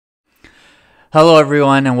Hello,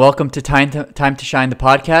 everyone, and welcome to Time2Shine, the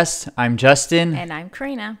podcast. I'm Justin. And I'm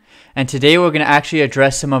Karina. And today we're going to actually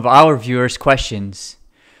address some of our viewers' questions.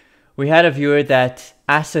 We had a viewer that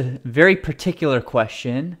asked a very particular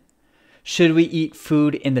question. Should we eat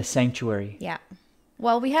food in the sanctuary? Yeah.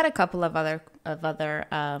 Well, we had a couple of other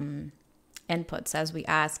inputs as we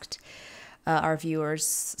asked our viewers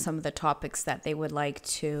some of the topics that they would like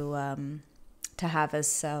to have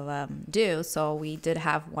us do. So we did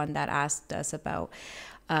have one that asked us about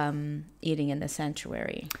eating in the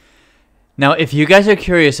sanctuary. Now, if you guys are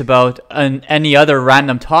curious about any other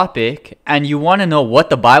random topic and you want to know what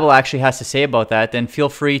the Bible actually has to say about that, then feel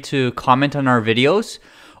free to comment on our videos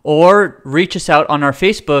or reach us out on our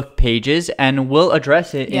Facebook pages and we'll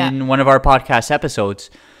address it in one of our podcast episodes.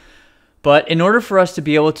 But in order for us to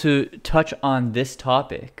be able to touch on this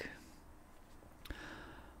topic,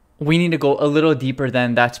 we need to go a little deeper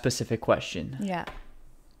than that specific question. Yeah.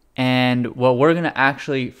 And what we're going to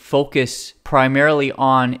actually focus primarily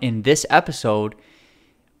on in this episode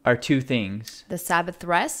are two things. The Sabbath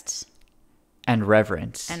rest. And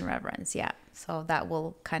reverence. And reverence, yeah. So that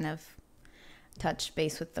will kind of touch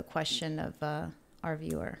base with the question of our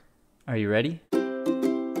viewer. Are you ready?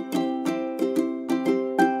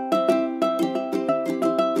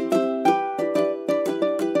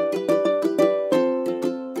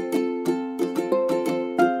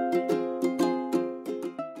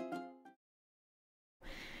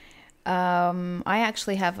 I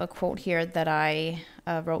actually have a quote here that I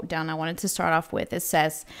wrote down. I wanted to start off with. It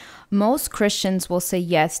says, most Christians will say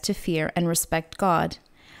yes to fear and respect God,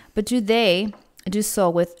 but do they do so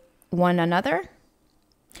with one another?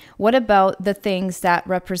 What about the things that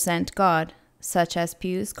represent God, such as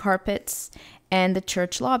pews, carpets, and the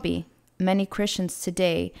church lobby? Many Christians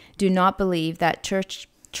today do not believe that church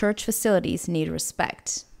facilities need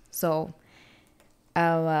respect. So,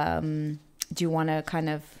 do you want to kind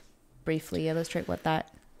of briefly illustrate what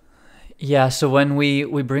that? Yeah, so when we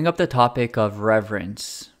bring up the topic of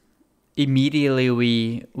reverence, immediately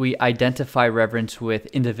we identify reverence with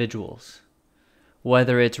individuals.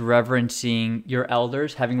 Whether it's reverencing your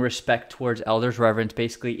elders, having respect towards elders, reverence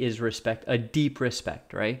basically is respect, a deep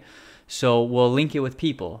respect, right? So we'll link it with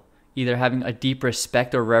people, either having a deep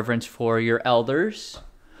respect or reverence for your elders,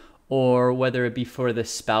 or whether it be for the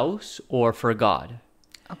spouse or for God.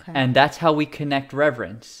 Okay. And that's how we connect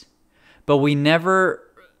reverence. But we never,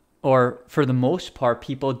 or for the most part,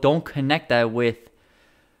 people don't connect that with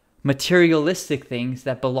materialistic things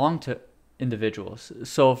that belong to individuals.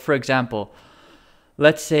 So, for example,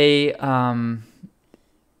 let's say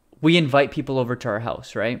we invite people over to our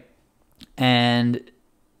house, right? And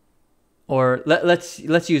or let's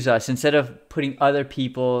use us instead of putting other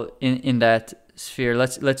people in that sphere.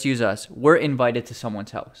 Let's use us. We're invited to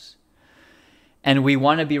someone's house, and we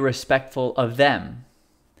want to be respectful of them.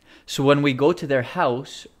 So when we go to their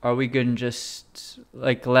house, are we going to just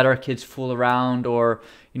like let our kids fool around, or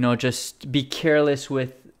just be careless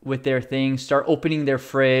with their things, start opening their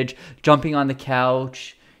fridge, jumping on the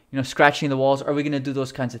couch, scratching the walls? Are we going to do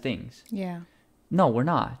those kinds of things? Yeah. No, we're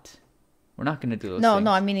not. We're not going to do those things.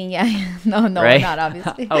 No, I mean, yeah. No, right? We're not,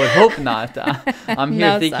 obviously. I would hope not. I'm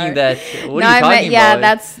here thinking sorry. that, what are you talking about?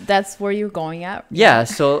 Yeah, that's where you're going at. Yeah,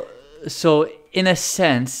 so in a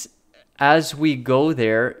sense, as we go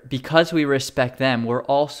there, because we respect them, we're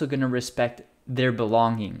also going to respect their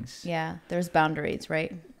belongings. Yeah, there's boundaries,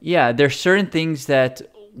 right? Yeah, there's certain things that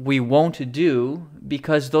we won't do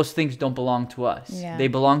because those things don't belong to us. Yeah. They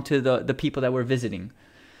belong to the people that we're visiting.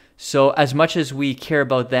 So as much as we care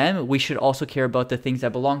about them, we should also care about the things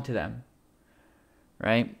that belong to them.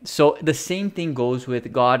 Right? So the same thing goes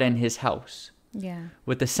with God and his house. Yeah.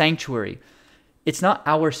 With the sanctuary. It's not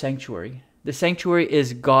our sanctuary. The sanctuary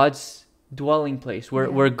is God's dwelling place where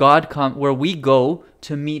we go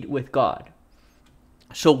to meet with God.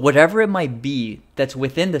 So whatever it might be that's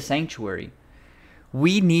within the sanctuary,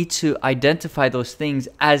 we need to identify those things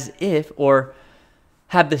as if, or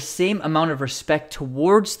have the same amount of respect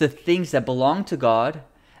towards the things that belong to God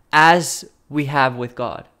as we have with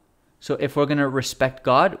God. So if we're going to respect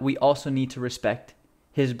God, we also need to respect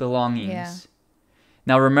his belongings. Yeah.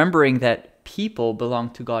 Now, remembering that people belong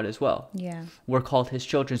to God as well. Yeah. We're called his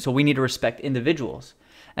children, so we need to respect individuals.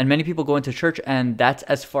 And many people go into church and that's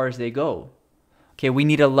as far as they go. Okay, we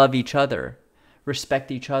need to love each other, respect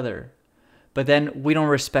each other. But then we don't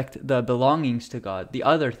respect the belongings to God, the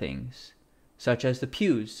other things, such as the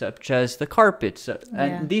pews, such as the carpets.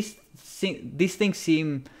 And these things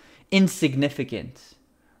seem insignificant,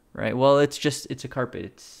 right? Well, it's a carpet.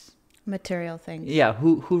 It's material things. Yeah,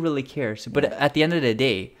 who really cares? But at the end of the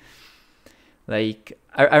day, Like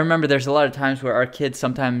I remember there's a lot of times where our kids,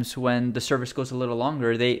 sometimes when the service goes a little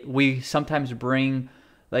longer, we sometimes bring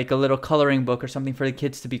like a little coloring book or something for the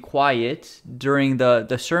kids to be quiet during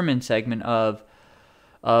the sermon segment of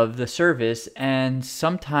the service. And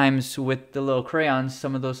sometimes with the little crayons,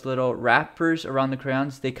 some of those little wrappers around the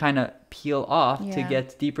crayons, they kind of peel off to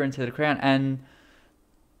get deeper into the crayon, and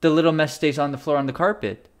the little mess stays on the floor on the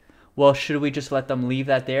carpet. Well, should we just let them leave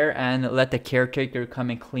that there and let the caretaker come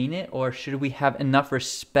and clean it? Or should we have enough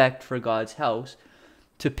respect for God's house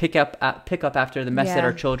to pick up after the mess that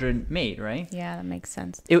our children made, right? Yeah, that makes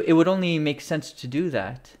sense. It would only make sense to do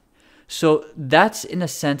that. So that's, in a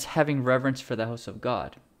sense, having reverence for the house of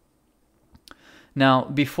God. Now,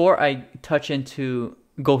 before I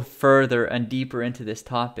go further and deeper into this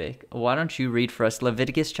topic, why don't you read for us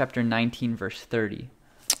Leviticus chapter 19, verse 30?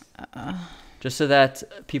 Just so that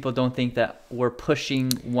people don't think that we're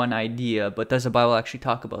pushing one idea, but does the Bible actually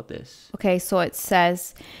talk about this? Okay, so it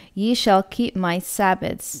says, "Ye shall keep my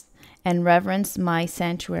Sabbaths and reverence my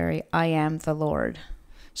sanctuary. I am the Lord."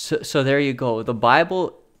 So there you go. The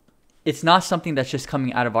Bible, it's not something that's just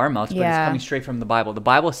coming out of our mouths, but it's coming straight from the Bible. The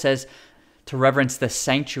Bible says to reverence the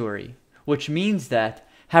sanctuary, which means that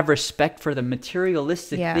have respect for the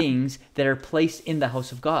materialistic things that are placed in the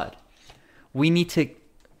house of God. We need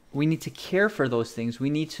to care for those things. We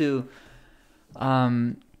need to,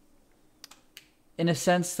 in a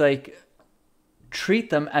sense, like treat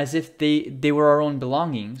them as if they were our own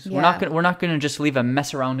belongings. Yeah. We're not gonna just leave a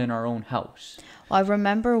mess around in our own house. Well, I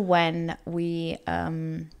remember when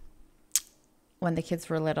when the kids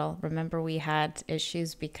were little, we had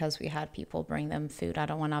issues because we had people bring them food. I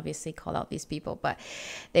don't want to obviously call out these people, but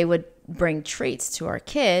they would bring treats to our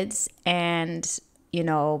kids, and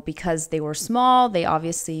because they were small, they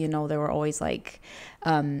obviously, they were always like,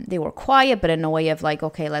 they were quiet, but in a way of like,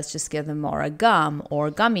 okay, let's just give them more a gum or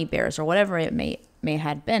gummy bears or whatever it may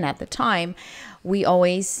had been at the time. We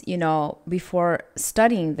always, before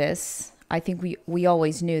studying this, I think we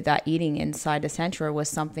always knew that eating inside the sanctuary was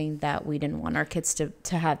something that we didn't want our kids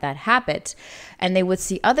to have that habit. And they would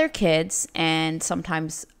see other kids, and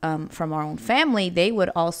sometimes from our own family, they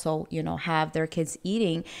would also, have their kids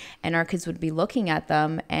eating, and our kids would be looking at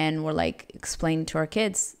them, and we're like explaining to our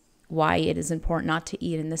kids why it is important not to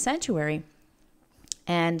eat in the sanctuary.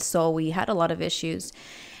 And so we had a lot of issues,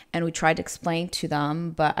 and we tried to explain to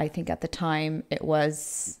them, but I think at the time it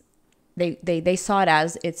was... They saw it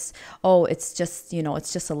as it's just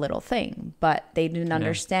it's just a little thing, but they didn't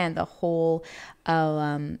understand the whole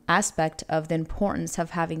aspect of the importance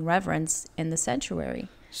of having reverence in the sanctuary.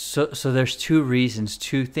 So there's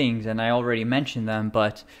two things, and I already mentioned them,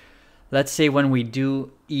 but let's say when we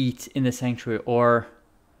do eat in the sanctuary, or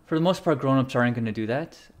for the most part grown-ups aren't going to do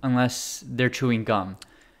that unless they're chewing gum,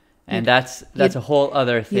 and that's a whole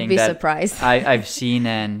other thing. You'd be surprised. I've seen,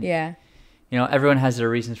 and yeah. Everyone has their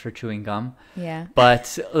reasons for chewing gum. Yeah.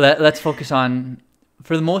 But let's focus on,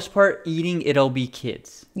 for the most part, eating, it'll be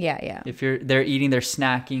kids. Yeah. If they're eating, they're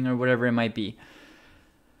snacking or whatever it might be.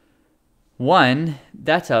 One,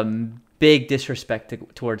 that's a big disrespect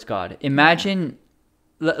towards God. Imagine,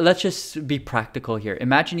 let's just be practical here.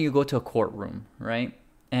 Imagine you go to a courtroom, right?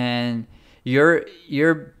 And you're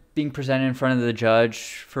being presented in front of the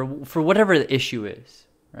judge for whatever the issue is.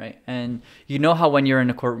 Right. And how when you're in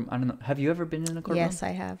a courtroom, I don't know, have you ever been in a courtroom? Yes,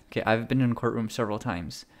 I have. Okay, I've been in a courtroom several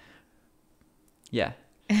times. Yeah.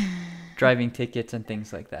 Driving tickets and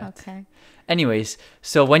things like that. Okay. Anyways,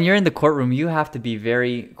 so when you're in the courtroom, you have to be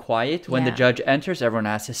very quiet. When the judge enters, everyone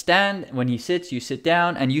has to stand. When he sits, you sit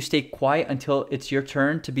down, and you stay quiet until it's your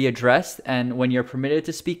turn to be addressed. And when you're permitted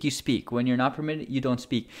to speak, you speak. When you're not permitted, you don't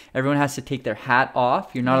speak. Everyone has to take their hat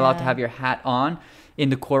off. You're not allowed to have your hat on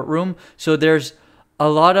in the courtroom. So there's a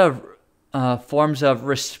lot of forms of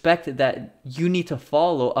respect that you need to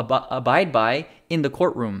follow, abide by in the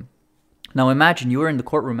courtroom. Now imagine you were in the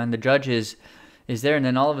courtroom and the judge is there, and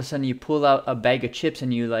then all of a sudden you pull out a bag of chips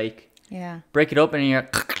and you break it open and you're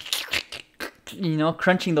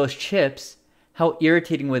crunching those chips. How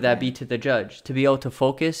irritating would that be to the judge, to be able to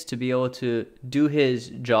focus, to be able to do his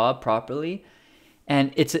job properly?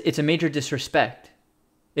 And it's a major disrespect.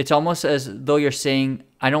 It's almost as though you're saying,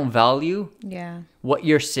 I don't value what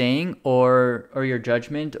you're saying or your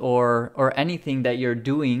judgment or anything that you're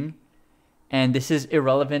doing, and this is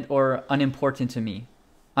irrelevant or unimportant to me.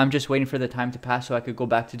 I'm just waiting for the time to pass so I could go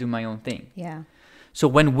back to do my own thing. Yeah. So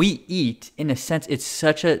when we eat, in a sense, it's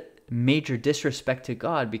such a major disrespect to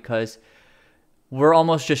God, because we're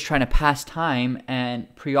almost just trying to pass time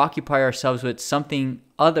and preoccupy ourselves with something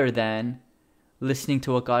other than listening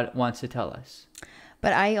to what God wants to tell us.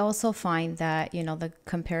 But I also find that, the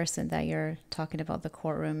comparison that you're talking about, the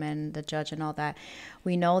courtroom and the judge and all that,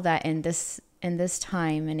 we know that in this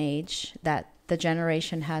time and age that the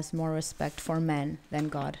generation has more respect for men than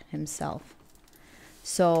God himself.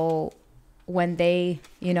 So when they,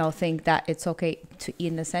 think that it's okay to eat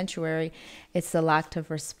in the sanctuary, it's the lack of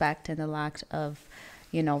respect and the lack of,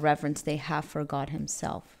 reverence they have for God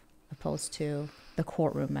himself, opposed to the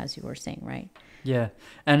courtroom, as you were saying, right? Yeah,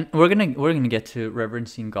 and we're gonna get to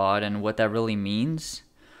reverencing God and what that really means,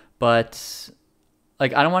 but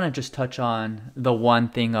like I don't want to just touch on the one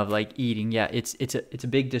thing of like eating. Yeah, it's a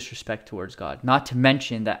big disrespect towards God. Not to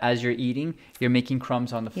mention that as you're eating, you're making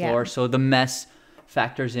crumbs on the floor, so the mess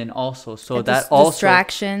factors in also. So that also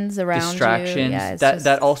distractions around you. Yeah,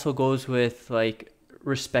 that also goes with like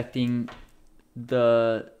respecting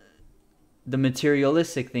the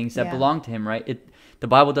materialistic things that belong to him, right? The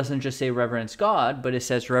Bible doesn't just say reverence God, but it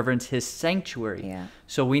says reverence his sanctuary. Yeah.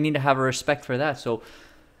 So we need to have a respect for that. So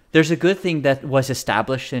there's a good thing that was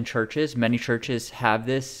established in churches. Many churches have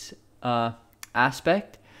this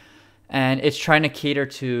aspect, and it's trying to cater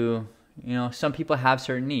to, some people have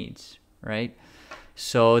certain needs, right?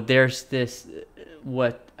 So there's this,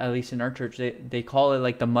 what at least in our church, they call it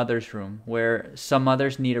like the mother's room, where some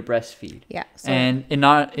mothers need a breastfeed. Yeah. And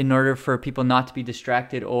in order for people not to be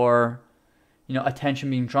distracted or attention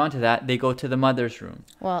being drawn to that, they go to the mother's room.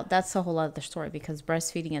 Well, that's a whole other story, because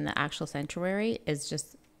breastfeeding in the actual sanctuary is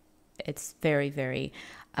just, it's very, very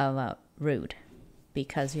rude,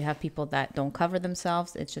 because you have people that don't cover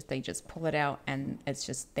themselves. It's just, they just pull it out and it's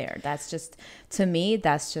just there. That's just, to me,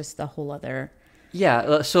 that's just a whole other.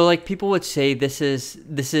 Yeah, so like people would say this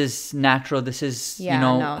is natural. This is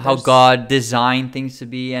how there's God designed things to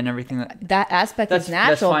be and everything. That aspect is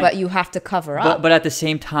natural, but you have to cover up. But at the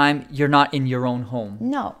same time, you're not in your own home.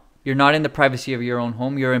 No, you're not in the privacy of your own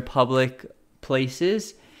home. You're in public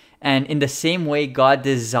places, and in the same way, God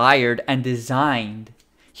desired and designed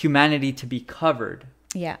humanity to be covered.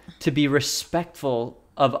 Yeah, to be respectful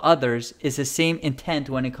of others is the same intent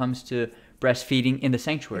when it comes to breastfeeding in the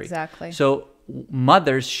sanctuary. Exactly. So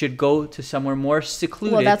mothers should go to somewhere more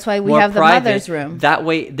secluded. Well, that's why we private. have the mother's room. That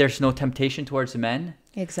way, there's no temptation towards the men.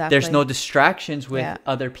 Exactly. There's no distractions with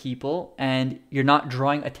other people, and you're not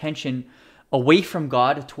drawing attention away from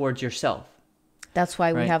God towards yourself. That's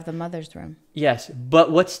why we have the mother's room. Yes,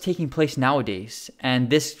 but what's taking place nowadays, and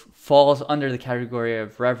this falls under the category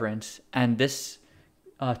of reverence, and this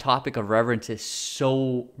topic of reverence is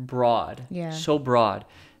so broad,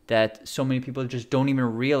 that so many people just don't even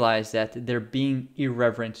realize that they're being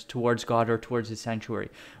irreverent towards God or towards his sanctuary.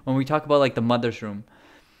 When we talk about like the mother's room,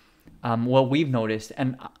 what we've noticed,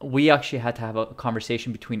 and we actually had to have a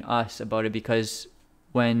conversation between us about it, because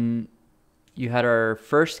when you had our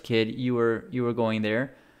first kid, you were going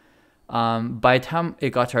there. By the time it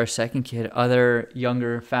got to our second kid, other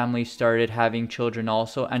younger families started having children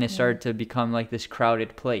also, and it started to become like this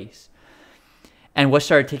crowded place. And what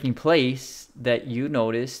started taking place that you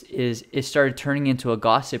noticed is it started turning into a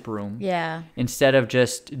gossip room. Yeah. Instead of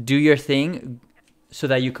just do your thing so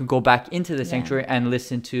that you could go back into the sanctuary and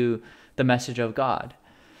listen to the message of God.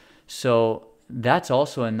 So that's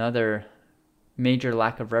also another major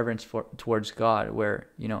lack of reverence towards God, where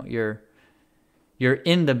you're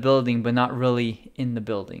in the building but not really in the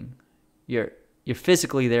building. You're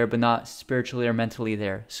physically there but not spiritually or mentally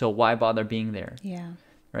there. So why bother being there? Yeah.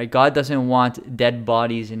 Right? God doesn't want dead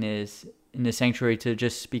bodies in the sanctuary to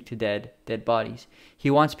just speak to dead bodies. He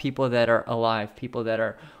wants people that are alive, people that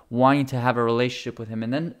are wanting to have a relationship with him.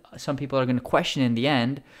 And then some people are going to question in the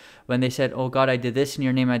end when they said, "Oh God, I did this in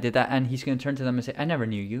your name, I did that," and he's going to turn to them and say, "I never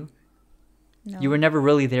knew you. No. You were never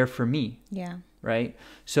really there for me." Yeah. Right?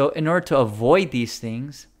 So in order to avoid these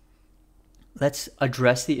things, let's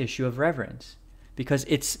address the issue of reverence, because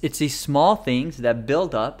it's these small things that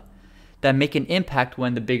build up that make an impact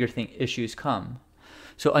when the bigger issues come.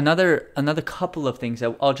 So another couple of things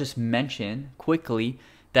that I'll just mention quickly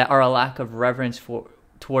that are a lack of reverence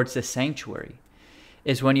towards the sanctuary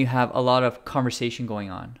is when you have a lot of conversation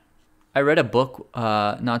going on. I read a book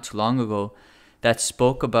not too long ago that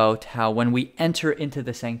spoke about how when we enter into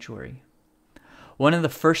the sanctuary, one of the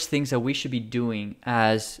first things that we should be doing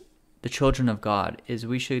as the children of God is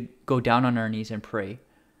we should go down on our knees and pray.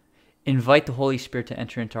 Invite the Holy Spirit to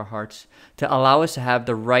enter into our hearts, to allow us to have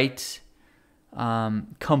the right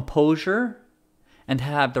composure and to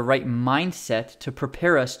have the right mindset to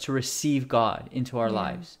prepare us to receive God into our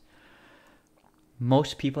lives.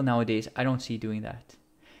 Most people nowadays, I don't see doing that.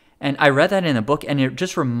 And I read that in a book, and it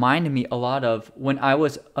just reminded me a lot of when I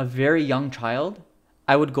was a very young child.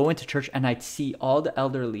 I would go into church and I'd see all the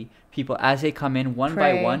elderly people as they come in one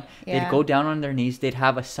by Pray. one. Yeah. They'd go down on their knees. They'd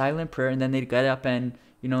have a silent prayer, and then they'd get up and,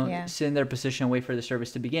 Yeah. sit in their position and wait for the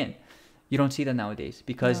service to begin. You don't see that nowadays,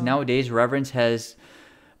 because No. nowadays reverence has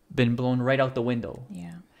been blown right out the window.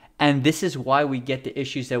 Yeah. And this is why we get the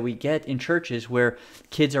issues that we get in churches, where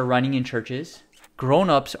kids are running in churches.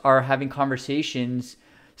 Grown-ups are having conversations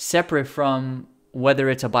separate from whether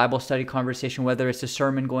it's a Bible study conversation, whether it's a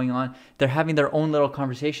sermon going on. They're having their own little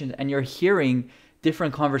conversations, and you're hearing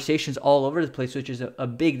different conversations all over the place, which is a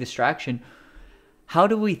big distraction. How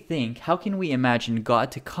can we imagine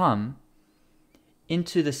God to come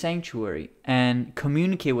into the sanctuary and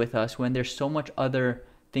communicate with us when there's so much other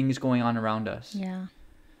things going on around us? Yeah.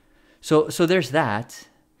 So there's that.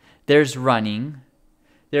 There's running.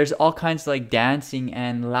 There's all kinds of like dancing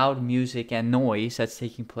and loud music and noise that's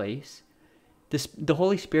taking place. The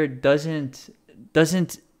Holy Spirit doesn't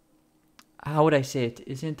how would I say it?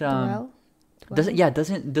 Isn't Dwell?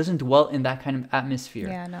 doesn't dwell in that kind of atmosphere.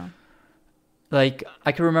 Yeah, no. Like,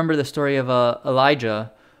 I can remember the story of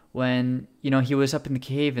Elijah when, he was up in the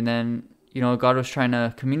cave, and then, God was trying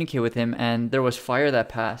to communicate with him, and there was fire that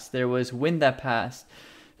passed. There was wind that passed.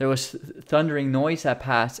 There was thundering noise that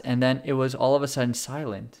passed, and then it was all of a sudden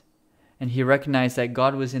silent. And he recognized that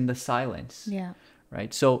God was in the silence. Yeah.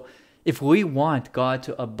 Right? So if we want God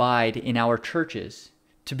to abide in our churches,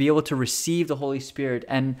 to be able to receive the Holy Spirit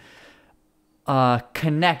and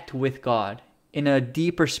connect with God in a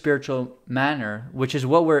deeper spiritual manner, which is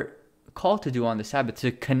what we're called to do on the Sabbath,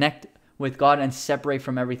 to connect with God and separate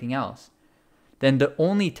from everything else, then the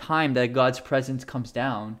only time that God's presence comes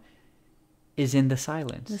down is in the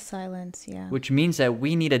silence. The silence, yeah. Which means that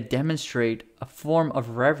we need to demonstrate a form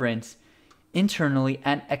of reverence internally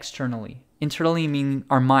and externally. Internally meaning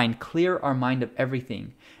our mind, clear our mind of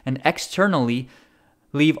everything. And externally,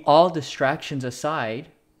 leave all distractions aside,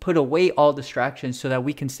 put away all distractions so that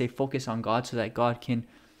we can stay focused on God, so that God can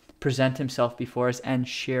present himself before us and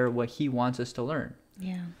share what he wants us to learn.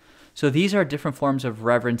 Yeah. So these are different forms of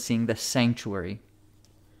reverencing the sanctuary.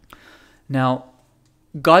 Now,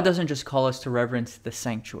 God doesn't just call us to reverence the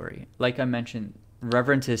sanctuary. Like I mentioned,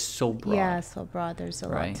 reverence is so broad. Yeah, so broad. There's a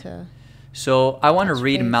lot to... So I want to touch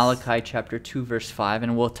read base. Malachi chapter 2, verse 5,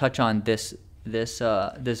 and we'll touch on this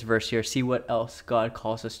verse here, see what else God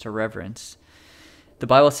calls us to reverence. The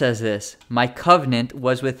Bible says this: "My covenant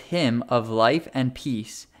was with him of life and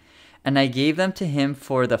peace, and I gave them to him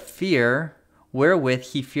for the fear wherewith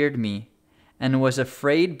he feared me, and was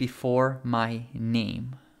afraid before my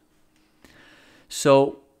name."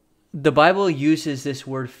 So the Bible uses this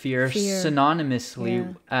word fear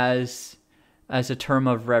synonymously as a term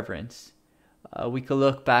of reverence. We could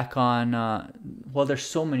look back on, there's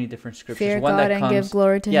so many different scriptures. Fear one God that and comes, give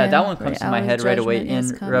glory to him. Yeah, that one comes to my head right away in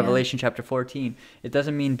judgment is come, Revelation chapter 14. It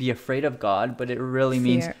doesn't mean be afraid of God, but it really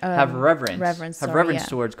means have reverence. Have reverence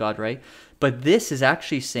towards God, right? But this is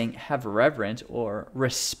actually saying have reverence or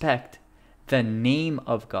respect the name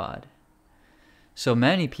of God. So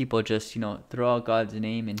many people just, throw out God's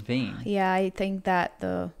name in vain. Yeah, I think that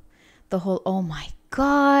the whole, oh my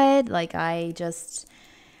God, like I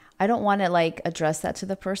don't want to like address that to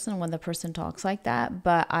the person when the person talks like that,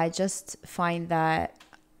 but I just find that,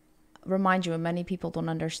 remind you, many people don't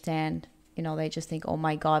understand, they just think, oh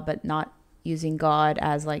my God, but not using God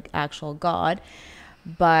as like actual God.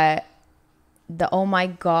 But the oh my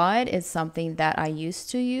God is something that I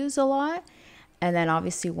used to use a lot. And then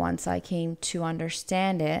obviously once I came to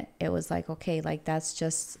understand it, it was like, okay, like that's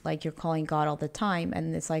just like you're calling God all the time.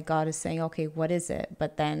 And it's like God is saying, okay, what is it?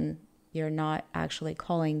 But then you're not actually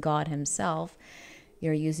calling God himself.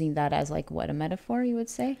 You're using that as like what, a metaphor, you would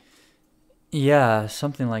say? Yeah,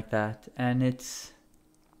 something like that. And it's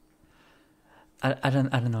I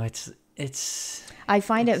don't know, I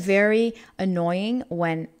find it very annoying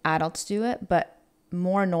when adults do it, but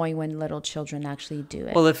more annoying when little children actually do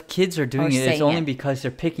it. Well, if kids are doing it, it's only because they're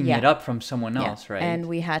picking it up from someone else, right? And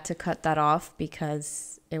we had to cut that off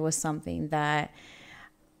because it was something that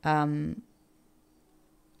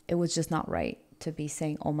it was just not right to be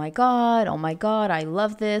saying, oh my God, I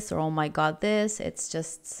love this, or oh my God, this. It's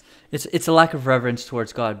just... It's a lack of reverence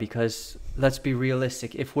towards God, because let's be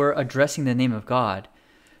realistic. If we're addressing the name of God,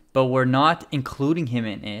 but we're not including him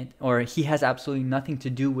in it, or he has absolutely nothing to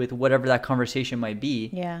do with whatever that conversation might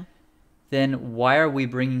be, then why are we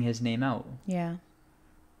bringing his name out? Yeah.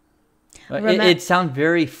 It sounds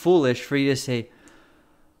very foolish for you to say,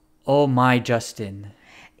 oh my Justin.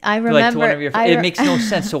 I remember... it makes no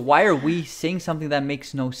sense. So why are we saying something that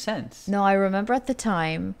makes no sense? No, I remember at the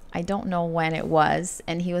time, I don't know when it was,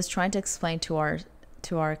 and he was trying to explain to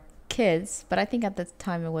our kids, but I think at the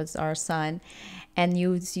time it was our son. And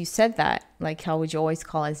you said that, like, how would you always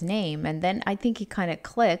call his name? And then I think it kind of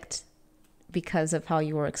clicked because of how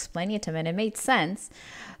you were explaining it to him, and it made sense.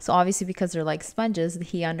 So obviously, because they're like sponges,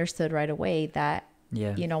 he understood right away that,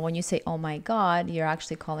 you know, when you say, oh my God, you're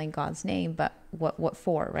actually calling God's name, but what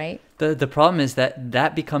for, right? The problem is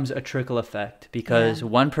that becomes a trickle effect, because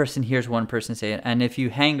one person hears one person say it, and if you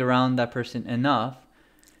hang around that person enough,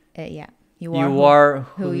 you are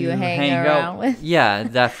who you hang around with. Yeah,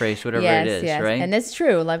 that phrase, whatever it is, right? And it's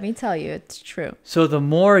true. Let me tell you, it's true. So the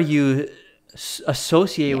more you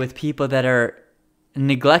associate with people that are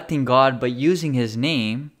neglecting God but using his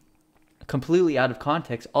name completely out of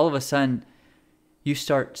context, all of a sudden you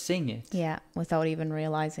start saying it. Yeah, without even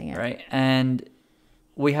realizing it. Right? And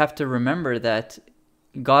we have to remember that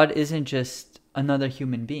God isn't just another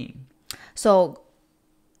human being. So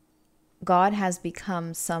God has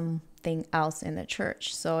become something else in the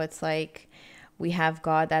church. So it's like we have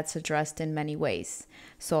God that's addressed in many ways.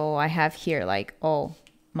 So I have here like, oh,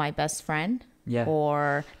 my best friend,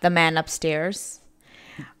 or the man upstairs.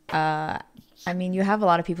 I mean, you have a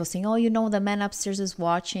lot of people saying, oh, you know, the man upstairs is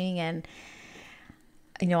watching. And,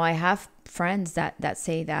 you know, I have friends that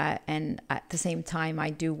say that. And at the same time, I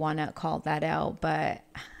do want to call that out. But,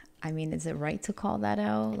 I mean, is it right to call that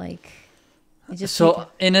out? Like, so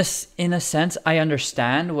in a sense, I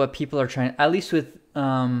understand what people are trying, at least with,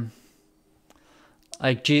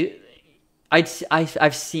 like,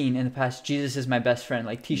 I've seen in the past, Jesus is my best friend,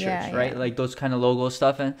 like t-shirts, right? Like those kind of logo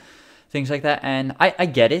stuff and things like that. And I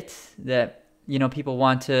get it that, you know, people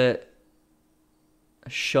want to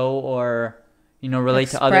show or, you know, relate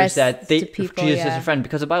to others that Jesus is a friend,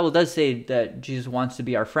 because the Bible does say that Jesus wants to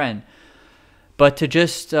be our friend. But to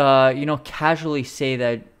just, you know, casually say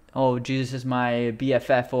that, oh, Jesus is my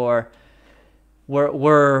BFF, or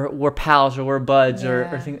we're pals, or we're buds,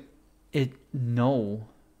 or things, no.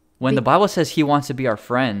 When the Bible says he wants to be our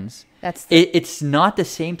friends, it's not the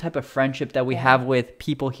same type of friendship that we have with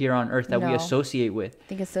people here on earth that we associate with. I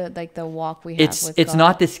think it's like the walk we have with It's God.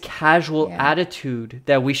 not this casual attitude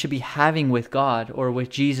that we should be having with God or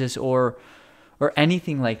with Jesus or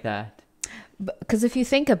anything like that. Because if you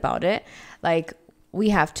think about it, like, we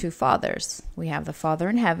have two fathers. We have the Father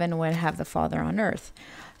in heaven, and we have the Father on earth.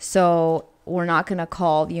 So we're not going to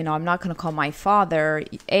call, you know, I'm not going to call my father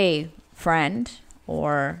a friend,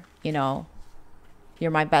 or, you know, you're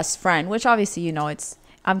my best friend, which obviously, you know,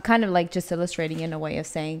 I'm kind of like just illustrating in a way of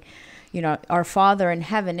saying, you know, our Father in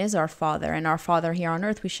heaven is our Father, and our Father here on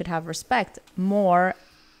earth, we should have more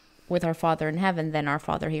with our Father in heaven than our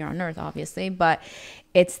Father here on earth, obviously. But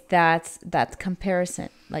it's that comparison.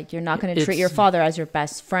 Like, you're not going to treat your father as your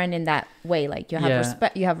best friend in that way. Like, you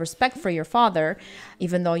have respect for your father,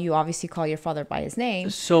 even though you obviously call your father by his name.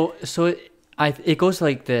 So it goes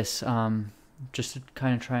like this. Just to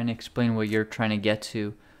kind of try and explain what you're trying to get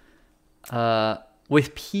to.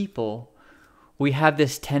 With people, we have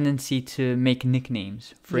this tendency to make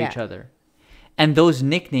nicknames for each other. And those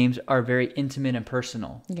nicknames are very intimate and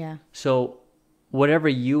personal. Yeah. So whatever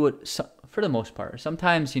you would, for the most part,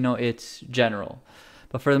 sometimes, you know, it's general.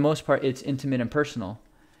 But for the most part, it's intimate and personal.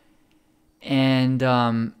 And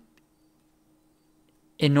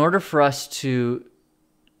in order for us to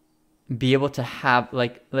be able to have,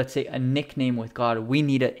 like, let's say, a nickname with God, we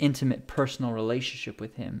need an intimate personal relationship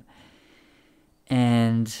with him.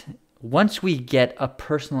 And once we get a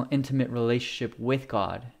personal intimate relationship with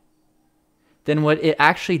God, then what it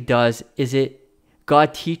actually does is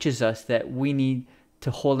God teaches us that we need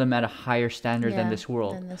to hold him at a higher standard than this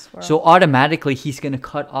world. So automatically he's going to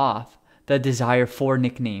cut off the desire for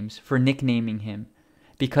nicknames, for nicknaming him,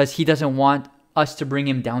 because he doesn't want us to bring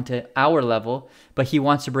him down to our level, but he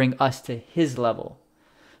wants to bring us to his level.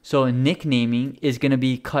 So nicknaming is going to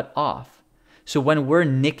be cut off. So when we're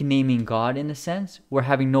nicknaming God, in a sense, we're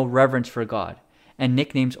having no reverence for God. And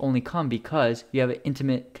nicknames only come because you have an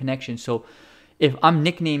intimate connection. So if I'm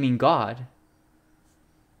nicknaming God,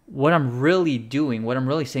 what I'm really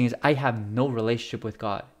saying is I have no relationship with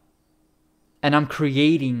God. And I'm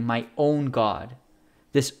creating my own God.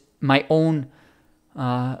 My own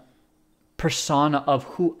persona of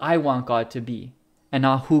who I want God to be, and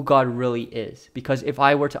not who God really is. Because if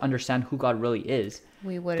I were to understand who God really is,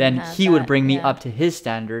 then he would bring me up to his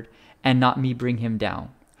standard and not me bring him down.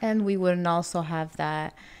 And we wouldn't also have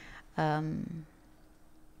that, how am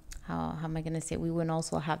I going to say it? We wouldn't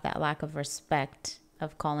also have that lack of respect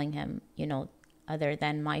of calling him, you know, other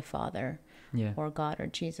than my Father or God or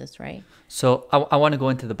Jesus, right? So I want to go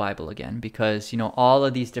into the Bible again, because, you know, all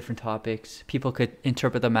of these different topics, people could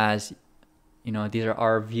interpret them as these are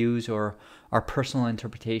our views or our personal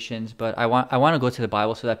interpretations, but I want to go to the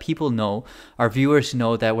Bible so that people know, our viewers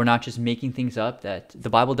know, that we're not just making things up, that the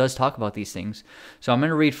Bible does talk about these things. So I'm going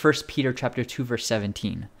to read 1 Peter chapter 2 verse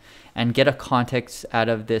 17 and get a context out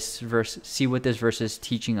of this verse, see what this verse is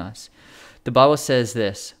teaching us. The Bible says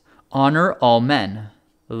this: honor all men,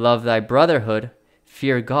 love thy brotherhood,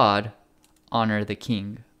 fear God, honor the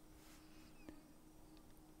king.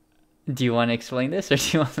 Do you want to explain this, or do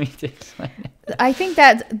you want me to explain it? I think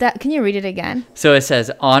that can you read it again? So it says,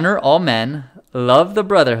 honor all men, love the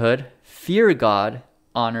brotherhood, fear God,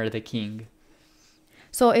 honor the king.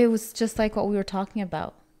 So it was just like what we were talking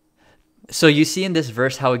about. So you see in this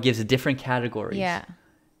verse how it gives different categories. Yeah.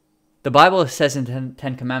 The Bible says in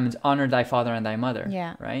Ten Commandments, honor thy father and thy mother.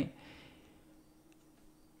 Yeah. Right?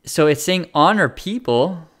 So it's saying honor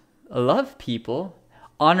people, love people,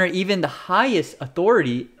 honor even the highest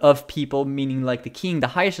authority of people, meaning like the king, the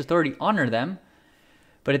highest authority, honor them.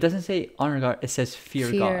 But it doesn't say honor God, it says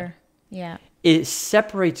fear God. Yeah. It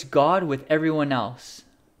separates God with everyone else.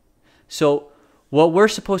 So what we're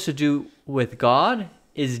supposed to do with God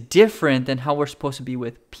is different than how we're supposed to be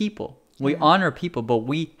with people. We honor people, but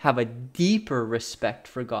we have a deeper respect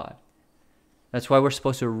for God. That's why we're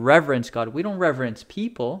supposed to reverence God. We don't reverence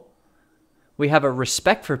people. We have a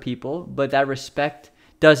respect for people, but that respect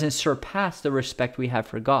doesn't surpass the respect we have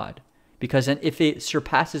for God. Because then if it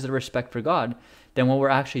surpasses the respect for God, then what we're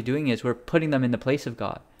actually doing is we're putting them in the place of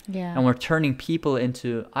God. Yeah. And we're turning people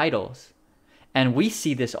into idols. And we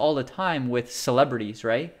see this all the time with celebrities,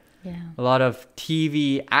 right? Yeah. A lot of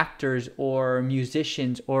TV actors or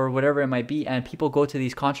musicians or whatever it might be, and people go to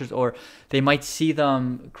these concerts, or they might see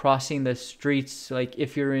them crossing the streets. Like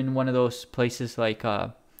if you're in one of those places like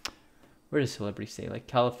where does celebrities stay? Like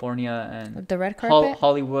California and the red carpet,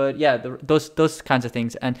 Hollywood. Yeah, those kinds of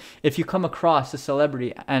things. And if you come across a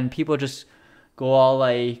celebrity and people just go all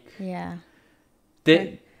like,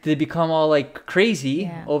 they become all like crazy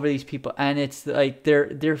over these people, and it's like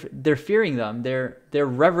they're fearing them. They're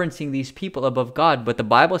reverencing these people above God. But the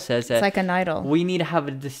Bible says that it's like an idol. We need to have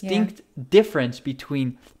a distinct difference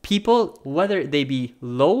between people, whether they be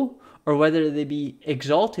low or whether they be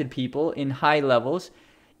exalted people in high levels.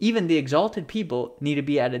 Even the exalted people need to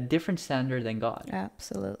be at a different standard than God.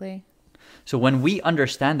 Absolutely. So when we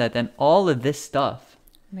understand that, then all of this stuff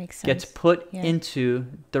makes sense. Gets put into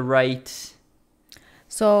the right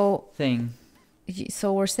thing.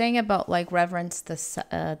 So we're saying about like reverence, the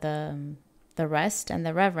rest and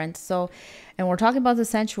the reverence. So, and we're talking about the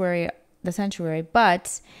sanctuary,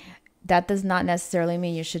 but that does not necessarily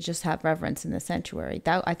mean you should just have reverence in the sanctuary.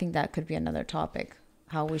 That, I think that could be another topic.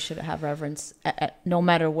 How we should have reverence no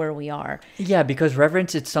matter where we are. Yeah, because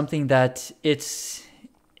reverence, it's something that it's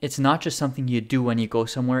not just something you do when you go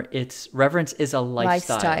somewhere. Reverence is a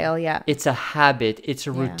lifestyle. Yeah. It's a habit. It's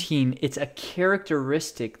a routine. It's a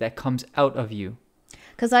characteristic that comes out of you.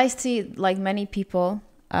 Because I see like many people,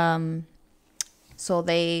 so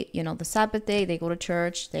they, the Sabbath day, they go to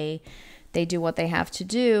church, they do what they have to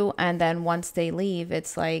do. And then once they leave,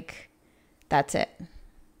 it's like, that's it.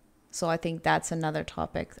 So I think that's another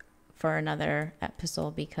topic for another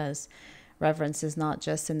episode, because reverence is not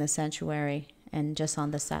just in the sanctuary and just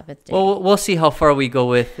on the Sabbath day. Well, we'll see how far we go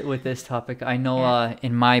with this topic. I know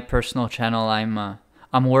in my personal channel,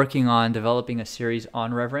 I'm working on developing a series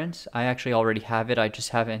on reverence. I actually already have it. I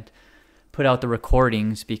just haven't put out the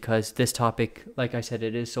recordings because this topic, like I said,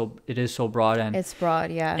 it is so broad, and it's broad,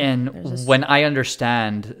 yeah. And when I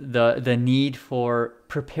understand the need for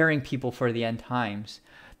preparing people for the end times,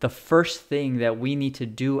 the first thing that we need to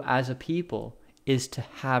do as a people is to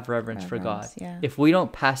have reverence for God. Yeah. If we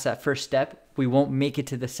don't pass that first step, we won't make it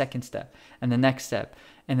to the second step and the next step,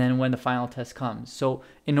 and then when the final test comes. So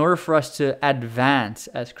in order for us to advance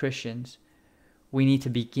as Christians, we need to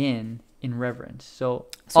begin in reverence. So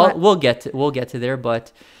we'll get to there,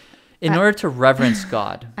 but in order to reverence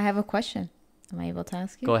God, I have a question. Am I able to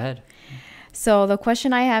ask you? Go ahead. So the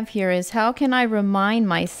question I have here is, how can I remind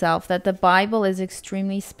myself that the Bible is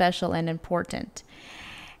extremely special and important?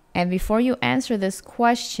 And before you answer this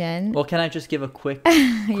question... Well, can I just give a quick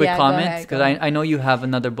comment? Because I know you have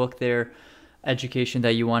another book there, Education,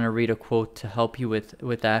 that you want to read a quote to help you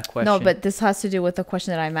with that question. No, but this has to do with the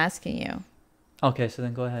question that I'm asking you. Okay, so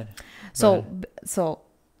then go ahead. So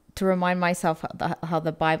to remind myself how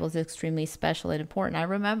the Bible is extremely special and important, I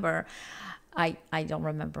remember... I don't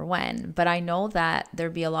remember when, but I know that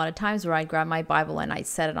there'd be a lot of times where I'd grab my Bible and I'd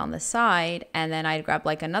set it on the side, and then I'd grab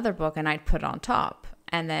like another book and I'd put it on top.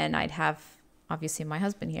 And then I'd have, obviously, my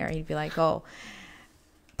husband here. He'd be like, oh,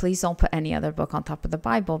 please don't put any other book on top of the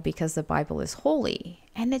Bible because the Bible is holy.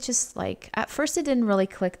 And it just like, at first it didn't really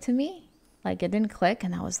click to me. Like it didn't click.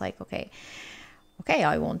 And I was like, okay,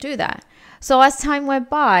 I won't do that. So as time went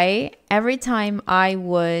by, every time I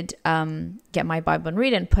would get my Bible and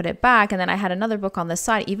read it and put it back, and then I had another book on the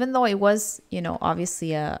side, even though it was,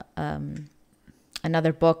 obviously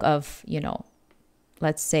another book of,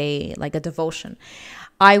 let's say like a devotion,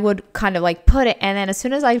 I would kind of like put it, and then as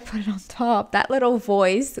soon as I put it on top, that little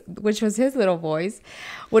voice, which was his little voice,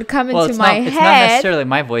 would come into my head. It's not necessarily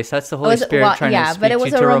my voice. That's the Holy Spirit trying to speak but it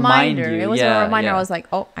was to you, a to reminder. remind you. It was a reminder. I was like,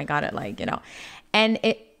 oh, I got it. Like, and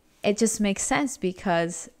it just makes sense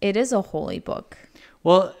because it is a holy book.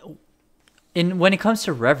 Well, when it comes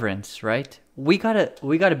to reverence, right? We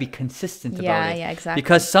gotta be consistent about it. Yeah, exactly.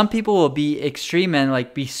 Because some people will be extreme and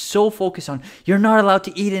like be so focused on you're not allowed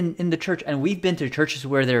to eat in the church. And we've been to churches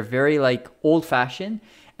where they're very like old fashioned,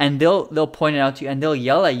 and they'll point it out to you and they'll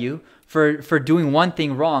yell at you for doing one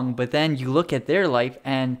thing wrong. But then you look at their life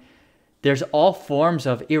and there's all forms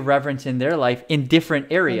of irreverence in their life in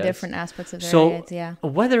different areas, in different aspects of their lives. Yeah.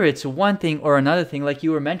 Whether it's one thing or another thing, like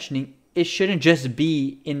you were mentioning, it shouldn't just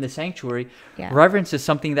be in the sanctuary. Yeah. Reverence is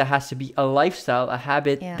something that has to be a lifestyle, a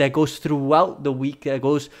habit that goes throughout the week, that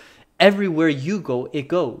goes everywhere you go, it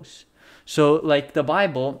goes. So like the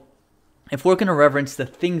Bible, if we're going to reverence the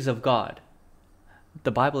things of God,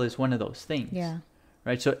 the Bible is one of those things. Yeah.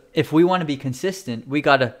 Right? So if we want to be consistent, we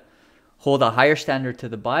got to hold a higher standard to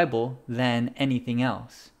the Bible than anything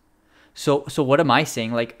else. So what am I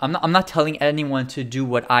saying? Like I'm not telling anyone to do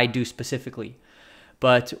what I do specifically.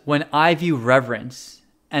 But when I view reverence,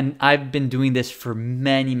 and I've been doing this for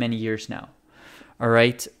many, many years now, all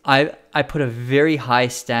right, I put a very high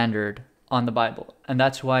standard on the Bible. And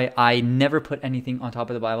that's why I never put anything on top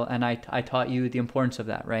of the Bible. And I taught you the importance of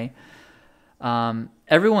that, right?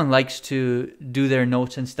 Everyone likes to do their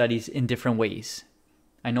notes and studies in different ways.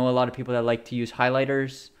 I know a lot of people that like to use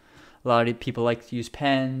highlighters. A lot of people like to use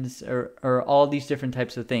pens or all these different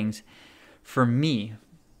types of things. For me,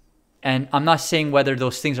 and I'm not saying whether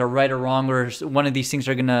those things are right or wrong, or one of these things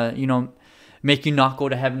are going to, make you not go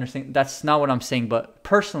to heaven or something. That's not what I'm saying. But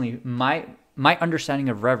personally, my understanding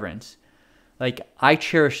of reverence, like I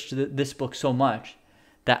cherish this book so much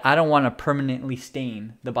that I don't want to permanently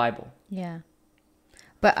stain the Bible. Yeah.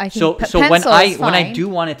 But I think so when I do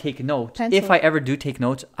want to take notes, if I ever do take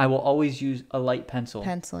notes, I will always use a light pencil.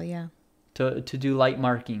 Yeah. To do light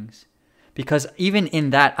markings. Because even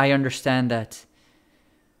in that, I understand that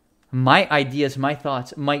my ideas, my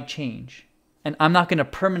thoughts might change. And I'm not going to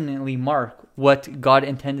permanently mark what God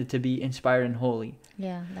intended to be inspired and holy.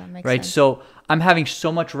 Yeah, that makes sense. Right? So I'm having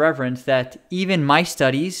so much reverence that even my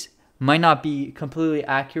studies might not be completely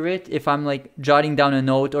accurate if I'm like jotting down a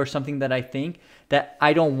note or something that I think that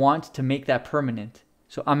I don't want to make that permanent.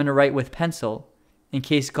 So I'm going to write with pencil in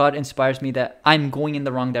case God inspires me that I'm going in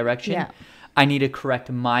the wrong direction. Yeah. I need to correct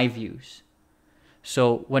my views.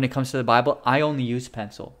 So when it comes to the Bible, I only use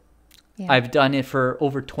pencil. Yeah. I've done it for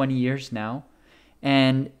over 20 years now.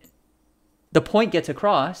 And the point gets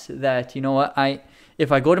across that, you know what,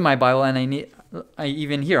 if I go to my Bible and I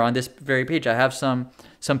even here on this very page, I have some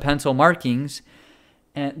pencil markings,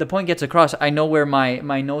 and the point gets across. I know where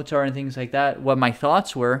my notes are and things like that, what my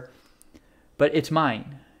thoughts were, but it's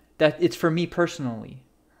mine. That it's for me personally,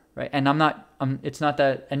 right? And it's not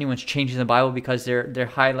that anyone's changing the Bible because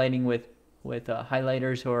they're highlighting with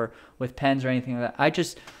highlighters or with pens or anything like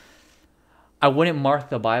that. I wouldn't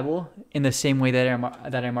mark the Bible in the same way that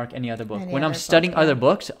I mark any other book. When I'm studying other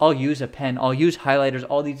books, I'll use a pen, I'll use highlighters,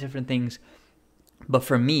 all these different things. But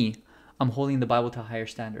for me, I'm holding the Bible to a higher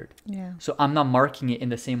standard. Yeah. So I'm not marking it in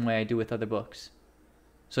the same way I do with other books.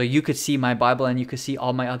 So you could see my Bible and you could see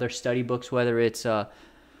all my other study books, whether it's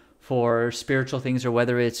for spiritual things or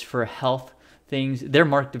whether it's for health things. They're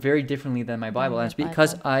marked very differently than my Bible. And it's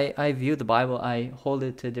because I view the Bible, I hold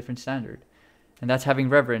it to a different standard. And that's having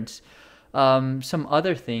reverence. Some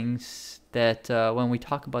other things that when we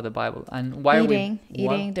talk about the Bible and why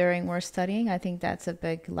eating during we're studying, I think that's a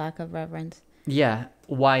big lack of reverence. Yeah.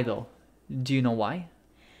 Why though? Do you know why?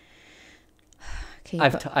 Okay,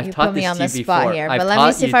 I've taught me this on to the you spot before. here, but let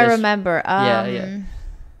me see if I remember.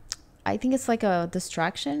 I think it's like a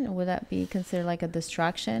distraction. Would that be considered like a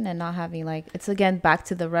distraction and not having like, it's again back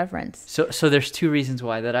to the reverence. So there's two reasons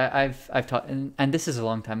why that I've taught, and this is a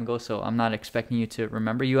long time ago, so I'm not expecting you to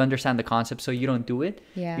remember. You understand the concept, so you don't do it.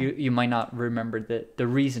 Yeah. You might not remember the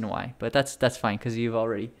reason why, but that's fine because you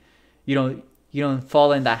don't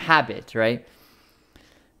fall in that habit, right?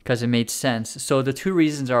 Because it made sense. So the two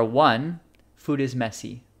reasons are, one, food is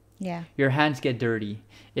messy. Yeah. Your hands get dirty.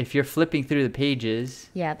 If you're flipping through the pages.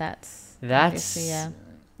 Yeah, that's that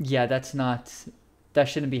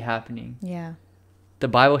shouldn't be happening. Yeah. The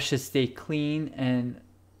Bible should stay clean and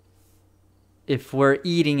if we're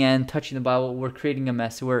eating and touching the Bible, we're creating a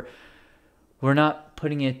mess. We're not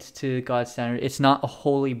putting it to God's standard. It's not a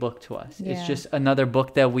holy book to us. Yeah. It's just another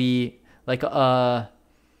book that we, like a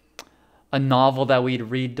novel that we'd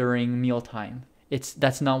read during mealtime.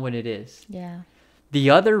 That's not what it is. Yeah. The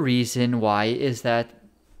other reason why is that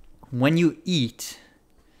when you eat,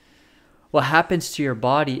 what happens to your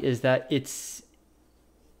body is that it's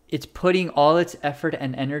putting all its effort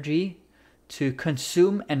and energy to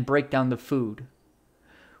consume and break down the food,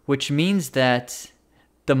 which means that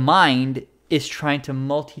the mind is trying to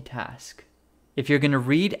multitask. If you're going to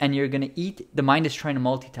read and you're going to eat, the mind is trying to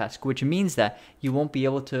multitask, which means that you won't be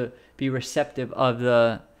able to be receptive of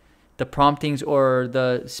the promptings or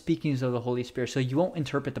the speakings of the Holy Spirit. So you won't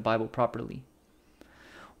interpret the Bible properly.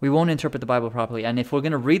 We won't interpret the Bible properly. And if we're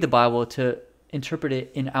going to read the Bible to interpret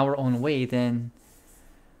it in our own way, then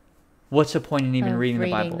what's the point in even reading the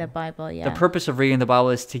Bible? Reading the Bible, yeah. The purpose of reading the Bible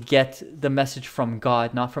is to get the message from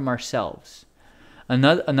God, not from ourselves.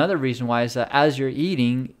 Another reason why is that as you're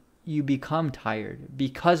eating, you become tired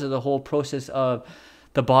because of the whole process of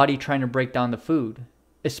the body trying to break down the food,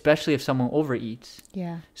 especially if someone overeats.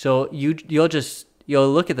 Yeah. So you'll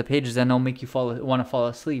look at the pages and it'll make you want to fall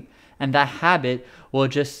asleep, and that habit will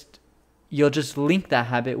you'll just link that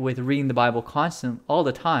habit with reading the Bible constant all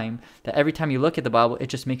the time, that every time you look at the Bible, it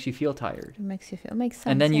just makes you feel tired. It makes sense.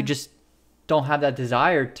 And then you just don't have that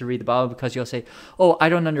desire to read the Bible because you'll say, oh, I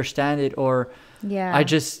don't understand it, or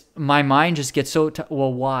my mind just gets so,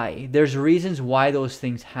 well, why? There's reasons why those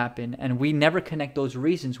things happen, and we never connect those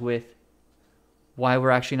reasons with why we're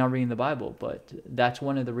actually not reading the Bible, but that's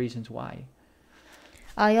one of the reasons why.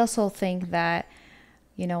 I also think that,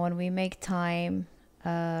 when we make time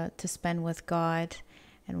to spend with God,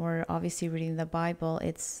 and we're obviously reading the Bible,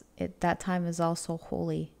 that time is also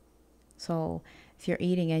holy. So if you're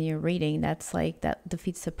eating and you're reading, that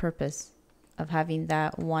defeats the purpose of having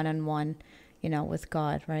that one-on-one, with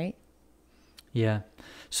God, right? Yeah.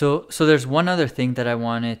 So there's one other thing that I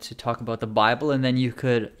wanted to talk about the Bible, and then you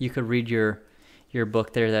could read your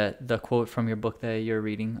book there, the quote from your book that you're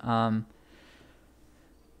reading.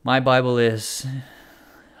 My Bible is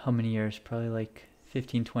how many years? Probably like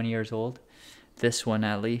 15, 20 years old. This one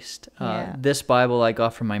at least. This Bible I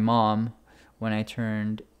got from my mom when I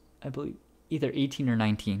turned, I believe, either 18 or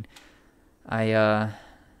 19.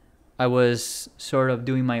 I was sort of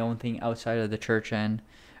doing my own thing outside of the church, and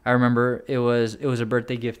I remember it was a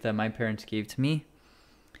birthday gift that my parents gave to me.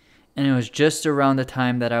 And it was just around the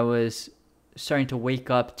time that I was starting to wake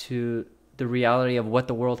up to the reality of what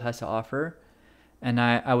the world has to offer. And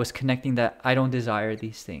I was connecting that I don't desire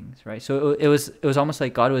these things, right? So it was almost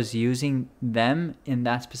like God was using them in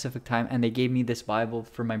that specific time, and they gave me this Bible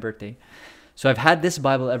for my birthday. So I've had this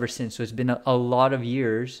Bible ever since. So it's been a lot of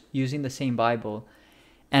years using the same Bible,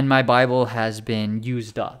 and my Bible has been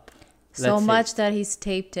used up. So much that he's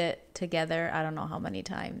taped it together, I don't know how many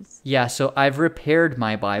times. Yeah, so I've repaired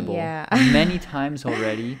my Bible many times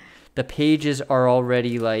already. The pages are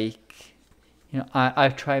already like,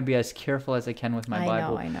 I've tried to be as careful as I can with my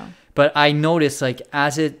Bible. I know. But I notice, like,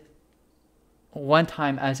 as it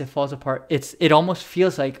falls apart, it almost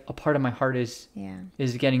feels like a part of my heart is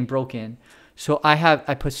getting broken. So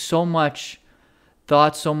I put so much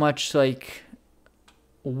thought, so much like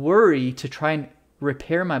worry to try and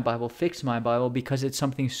repair my Bible, fix my Bible, because it's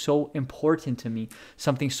something so important to me,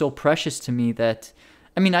 something so precious to me that,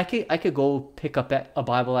 I mean, I could go pick up a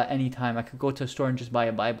Bible at any time. I could go to a store and just buy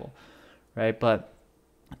a Bible. Right, but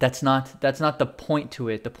that's not the point to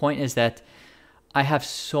it. The point is that I have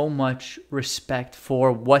so much respect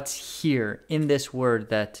for what's here in this word,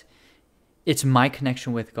 that it's my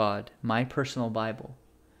connection with God, my personal Bible,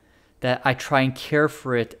 that I try and care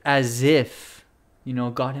for it as if,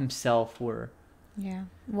 God himself were there,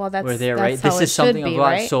 right? This is something of God.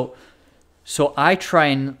 Right? So I try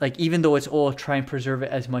and, like, even though it's old, try and preserve it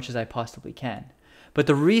as much as I possibly can. But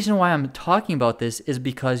the reason why I'm talking about this is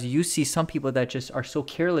because you see some people that just are so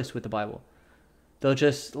careless with the Bible. They'll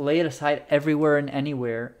just lay it aside everywhere and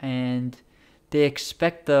anywhere, and they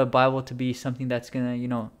expect the Bible to be something that's going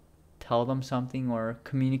to, tell them something or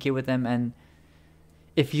communicate with them. And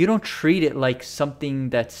if you don't treat it like something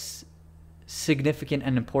that's significant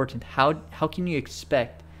and important, how can you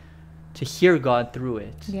expect to hear God through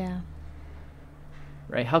it? Yeah.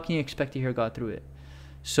 Right? How can you expect to hear God through it?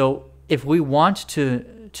 So if we want to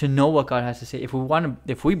know what God has to say, if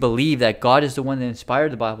we believe that God is the one that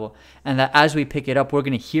inspired the Bible, and that as we pick it up, we're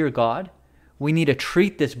going to hear God, we need to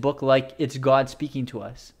treat this book like it's God speaking to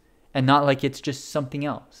us, and not like it's just something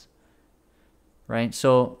else. Right?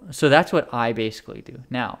 So that's what I basically do.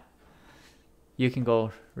 Now, you can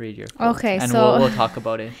go read your quote. Okay, and so we'll talk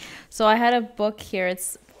about it. So I had a book here.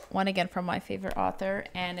 It's one again from my favorite author,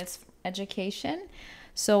 and it's education.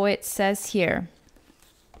 So it says here,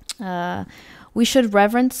 we should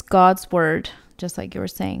reverence God's word, just like you were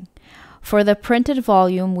saying. For the printed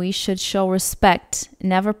volume, we should show respect,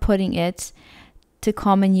 never putting it to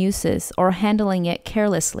common uses or handling it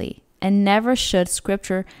carelessly. And never should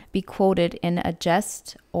scripture be quoted in a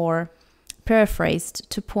jest or paraphrased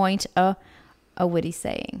to point a witty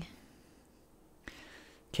saying.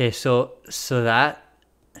 Okay, so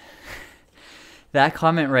that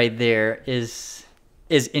comment right there is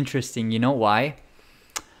interesting. You know why?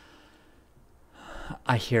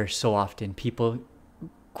 I hear so often people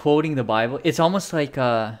quoting the Bible. It's almost like,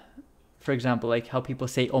 for example, like how people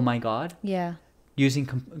say, "Oh my God," Yeah. using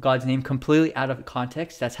God's name completely out of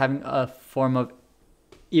context. That's having a form of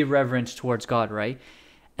irreverence towards God, right?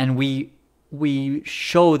 And we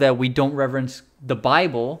show that we don't reverence the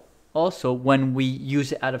Bible also when we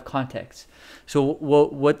use it out of context. So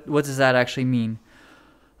what does that actually mean?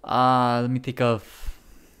 Let me think of.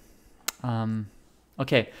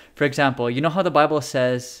 Okay, for example, you know how the Bible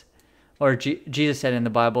says, or Jesus said in the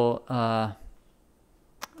Bible,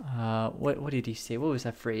 what did he say? What was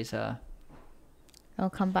that phrase? I'll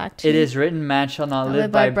come back to It you. is written, man shall not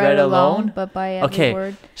live by bread alone, but by every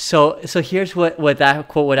word. So here's what that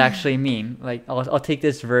quote would actually mean. Like, I'll take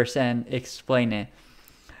this verse and explain it.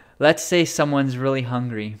 Let's say someone's really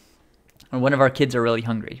hungry, or one of our kids are really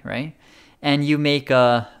hungry, right? And you make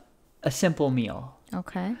a simple meal.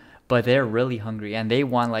 Okay. But they're really hungry and they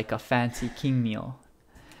want like a fancy king meal.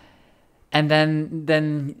 And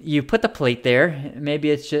then you put the plate there. Maybe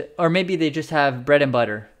it's just, or maybe they just have bread and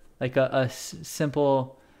butter, like a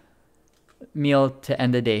simple meal to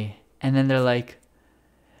end the day. And then they're like,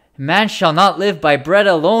 "Man shall not live by bread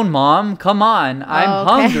alone, Mom. Come on, I'm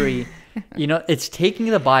hungry." You know, it's taking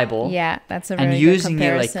the Bible, yeah, that's a very and good using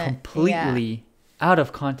it like comparison. completely out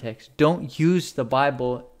of context. Don't use the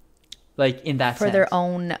Bible like in that for sense. their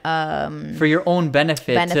own For your own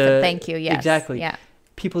benefit. Thank you. Yes. Exactly. Yeah.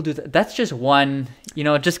 People do that. That's just one,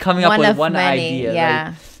 just coming up One with of one many, idea. yeah.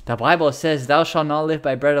 Like, the Bible says, "Thou shalt not live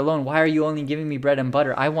by bread alone." Why are you only giving me bread and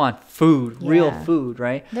butter? I want food, real Yeah. food,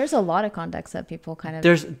 right? There's a lot of context that people kind of...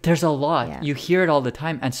 There's a lot. Yeah. You hear it all the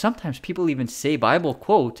time. And sometimes people even say Bible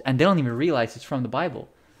quote and they don't even realize it's from the Bible.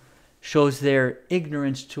 Shows their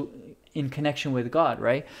ignorance in connection with God,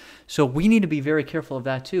 right? So we need to be very careful of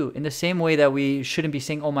that too. In the same way that we shouldn't be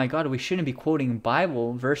saying, "Oh my God," we shouldn't be quoting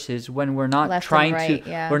Bible verses when we're not Left and trying right, to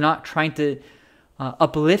yeah. we're not trying to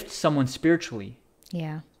uplift someone spiritually,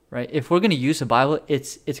 Yeah. right? If we're going to use the Bible,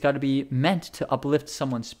 it's got to be meant to uplift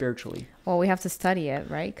someone spiritually. Well, we have to study it,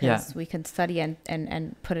 right? Because Yeah. we can study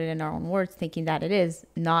and put it in our own words, thinking that it is,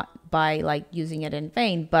 not by like using it in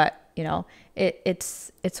vain, but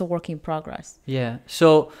it's a work in progress. Yeah.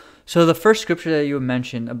 So the first scripture that you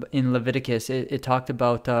mentioned in Leviticus, it talked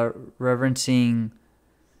about reverencing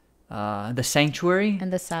the sanctuary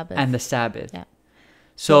And the Sabbath. and the Sabbath. Yeah.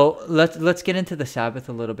 So let's get into the Sabbath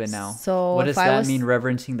a little bit now. So what if does I that was- mean,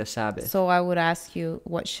 reverencing the Sabbath? So I would ask you,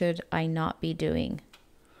 what should I not be doing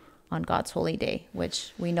on God's holy day?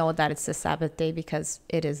 Which we know that it's the Sabbath day because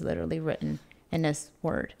it is literally written in His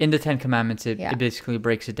word. In the Ten Commandments, it basically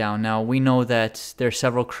breaks it down. Now, we know that there are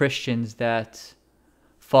several Christians that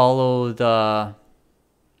follow the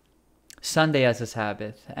Sunday as a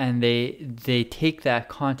Sabbath, and they take that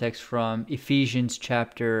context from Ephesians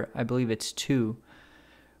chapter, I believe it's 2,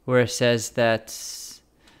 where it says that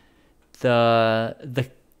the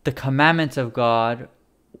commandments of God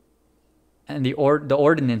and the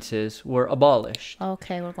ordinances were abolished.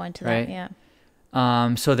 Okay, we're going to Right. that.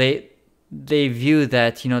 Yeah. So they view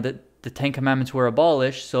that that the Ten Commandments were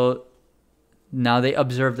abolished, so now they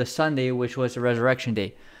observe the Sunday, which was the resurrection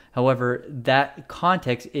day. However, that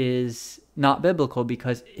context is not biblical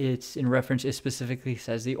because it's in reference. It specifically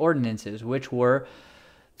says the ordinances, which were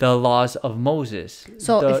the laws of Moses,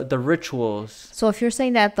 So the rituals. So if you're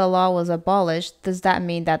saying that the law was abolished, does that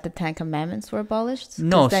mean that the Ten Commandments were abolished? 'Cause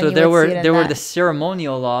No, then so you there would see it in were that. the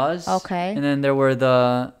ceremonial laws, Okay. and then there were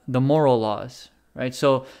the moral laws, right?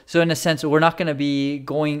 So in a sense, we're not going to be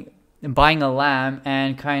going and buying a lamb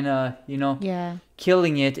and kind of Yeah.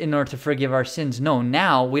 killing it in order to forgive our sins. No,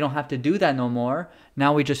 now we don't have to do that no more.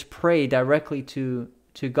 Now we just pray directly to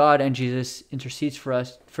God, and Jesus intercedes for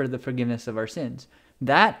us for the forgiveness of our sins.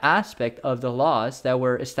 That aspect of the laws that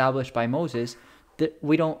were established by Moses, that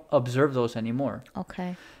we don't observe those anymore.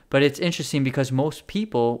 Okay. But it's interesting because most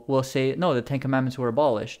people will say, no, the Ten Commandments were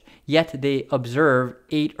abolished. Yet they observe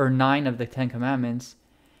 8 or 9 of the Ten Commandments,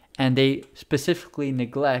 and they specifically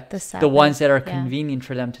neglect The the Sabbath, ones that are yeah. convenient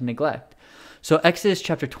for them to neglect. So Exodus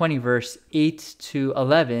chapter 20, verse 8 to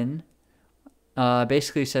 11,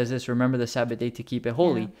 basically says this: remember the Sabbath day to keep it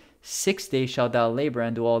holy. Yeah. 6 days shalt thou labor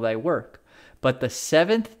and do all thy work. But the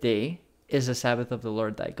seventh day is the Sabbath of the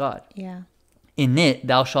Lord thy God. Yeah. In it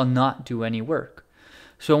thou shalt not do any work.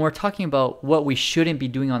 So when we're talking about what we shouldn't be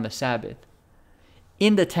doing on the Sabbath,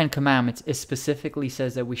 in the Ten Commandments, it specifically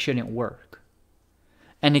says that we shouldn't work.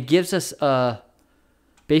 And it gives us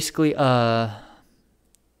basically a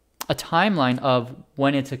timeline of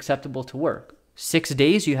when it's acceptable to work. 6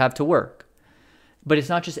 days you have to work. But it's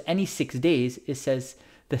not just any 6 days. It says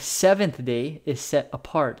the seventh day is set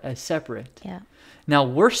apart as separate. Yeah. Now,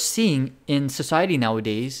 we're seeing in society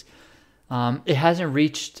nowadays, it hasn't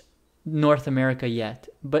reached North America yet,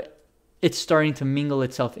 but it's starting to mingle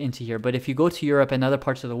itself into here. But if you go to Europe and other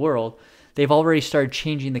parts of the world, they've already started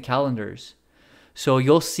changing the calendars. So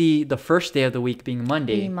you'll see the first day of the week being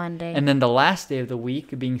Monday, and then the last day of the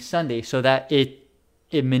week being Sunday, so that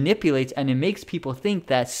it manipulates and it makes people think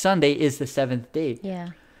that Sunday is the seventh day. Yeah.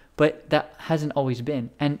 But that hasn't always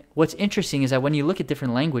been. And what's interesting is that when you look at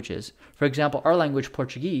different languages, for example, our language,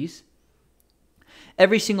 Portuguese,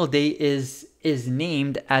 every single day is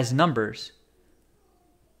named as numbers.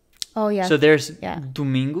 Oh, yeah. So there's Yeah.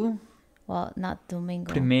 domingo, Well, not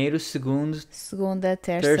domingo. primeiro, segundo, Segunda,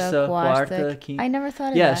 terça, quarta. quinta. I never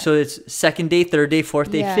thought of Yeah, that. so it's second day, third day,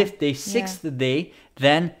 fourth day, Yeah. fifth day, sixth day,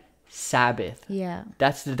 then Sabbath. Yeah.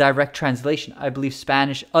 That's the direct translation. I believe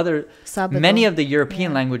Spanish, Sábado. many of the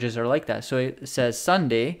European languages are like that. So it says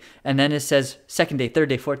Sunday, and then it says second day, third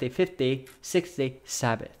day, fourth day, fifth day, sixth day,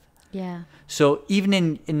 Sabbath. Yeah. So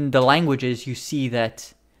even in the languages, you see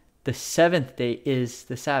that the seventh day is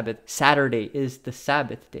the Sabbath. Saturday is the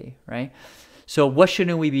Sabbath day, right? So what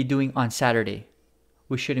shouldn't we be doing on Saturday?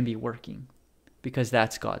 We shouldn't be working, because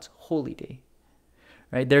that's God's holy day,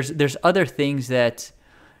 right? There's other things that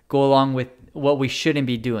go along with what we shouldn't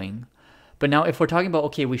be doing. But now if we're talking about,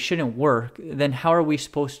 okay, we shouldn't work, then how are we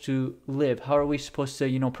supposed to live? How are we supposed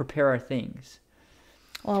to, prepare our things?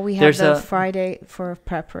 Well, we have There's the a- Friday for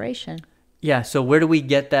preparation. Yeah, so where do we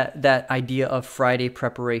get that idea of Friday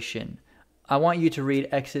preparation? I want you to read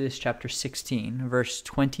Exodus chapter 16, verse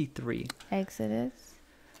 23. Exodus.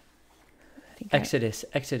 Exodus,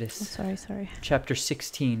 Oh, sorry. chapter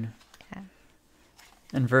 16 Okay.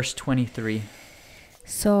 and verse 23.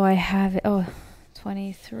 So I have it. Oh,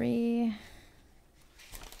 23.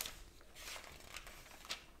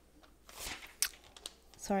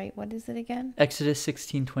 Sorry, what is it again? Exodus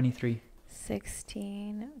 16:23.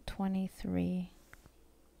 16:23.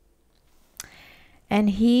 And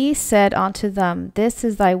he said unto them, This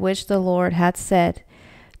is that which the Lord hath said.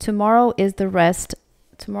 Tomorrow's the rest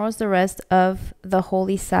of the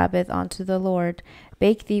holy Sabbath unto the Lord.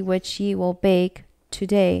 Bake thee which ye will bake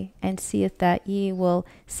today, and seeth that ye will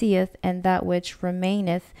seeth, and that which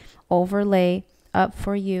remaineth overlay up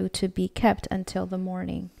for you to be kept until the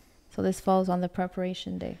morning. So this falls on the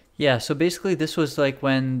preparation day. Yeah, so basically this was like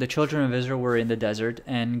when the children of Israel were in the desert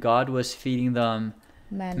and God was feeding them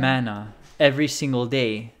manna every single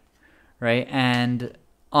day, right? And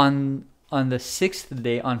on the sixth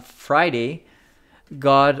day, on Friday,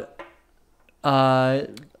 God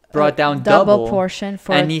brought down double portion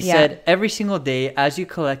for, and he said every single day as you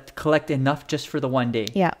collect enough just for the one day.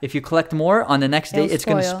 Yeah. If you collect more on the next day, it's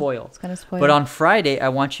going to spoil. It's going to spoil. But on Friday, I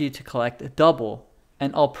want you to collect double,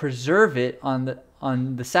 and I'll preserve it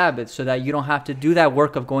on the Sabbath so that you don't have to do that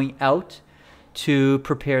work of going out to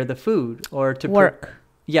prepare the food or to work.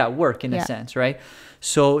 Work in a sense, right?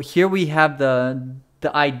 So here we have the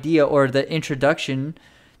idea or the introduction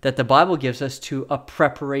that the Bible gives us to a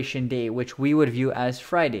preparation day, which we would view as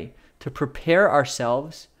Friday, to prepare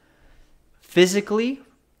ourselves physically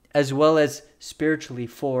as well as spiritually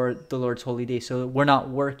for the Lord's holy day. So we're not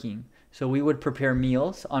working. So we would prepare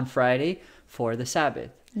meals on Friday for the Sabbath.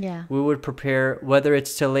 Yeah. We would prepare, whether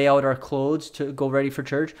it's to lay out our clothes to go ready for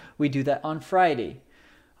church, we do that on Friday.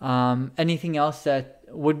 Anything else that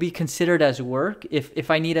would be considered as work, if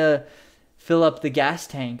I need to fill up the gas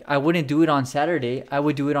tank, I wouldn't do it on Saturday. I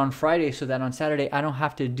would do it on Friday so that on Saturday I don't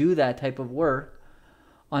have to do that type of work.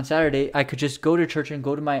 On Saturday, I could just go to church and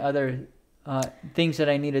go to my other things that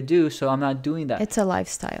I need to do, so I'm not doing that. It's a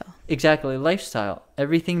lifestyle. Exactly, lifestyle.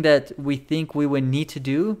 Everything that we think we would need to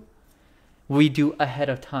do, we do ahead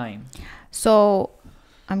of time. So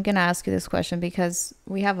I'm going to ask you this question because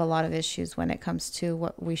we have a lot of issues when it comes to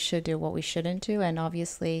what we should do, what we shouldn't do. And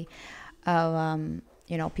obviously,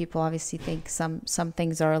 people obviously think some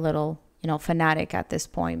things are a little, fanatic at this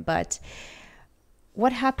point. But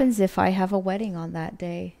what happens if I have a wedding on that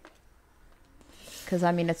day? Because,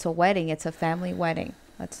 it's a wedding. It's a family wedding.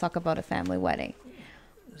 Let's talk about a family wedding.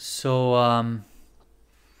 So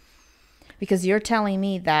Because you're telling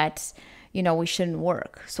me that, we shouldn't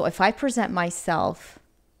work. So if I present myself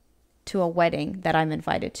to a wedding that I'm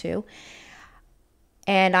invited to,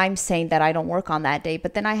 and I'm saying that I don't work on that day,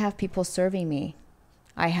 but then I have people serving me.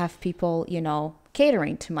 I have people,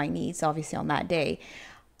 catering to my needs, obviously, on that day.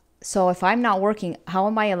 So if I'm not working, how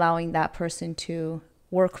am I allowing that person to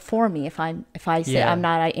work for me if I say Yeah.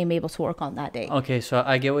 I'm able to work on that day? Okay, so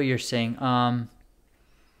I get what you're saying.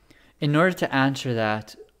 In order to answer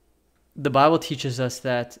that, the Bible teaches us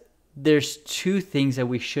that there's two things that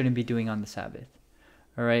we shouldn't be doing on the Sabbath.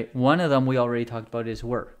 All right. One of them we already talked about is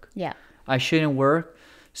work. Yeah. I shouldn't work.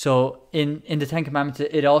 So in the Ten Commandments,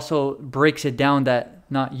 it also breaks it down that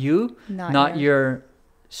not you, not your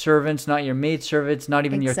servants, not your maidservants, not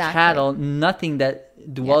even your cattle, nothing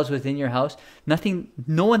that dwells within your house,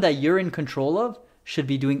 no one that you're in control of should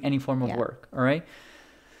be doing any form of work. All right.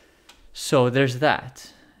 So there's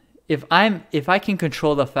that. If I can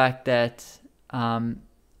control the fact that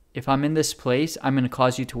if I'm in this place, I'm going to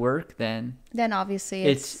cause you to work, then obviously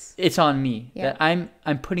it's on me that I'm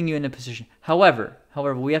putting you in a position. However,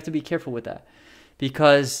 we have to be careful with that,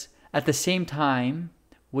 because at the same time,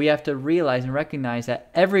 we have to realize and recognize that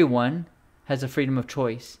everyone has a freedom of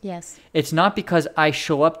choice. Yes. It's not because I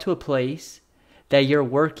show up to a place that you're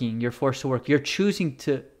working, you're forced to work. You're choosing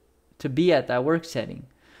to be at that work setting.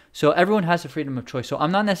 So everyone has a freedom of choice. So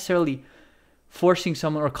I'm not necessarily forcing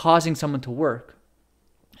someone or causing someone to work.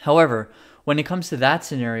 However, when it comes to that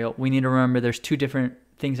scenario, we need to remember there's two different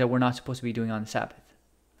things that we're not supposed to be doing on the Sabbath.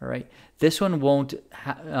 All right. This one won't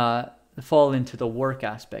fall into the work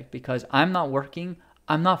aspect, because I'm not working.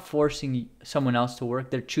 I'm not forcing someone else to work.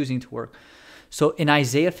 They're choosing to work. So in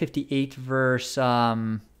Isaiah 58 verse, hold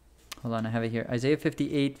on, I have it here. Isaiah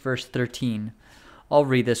 58 verse 13. I'll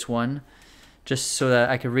read this one just so that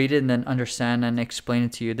I can read it and then understand and explain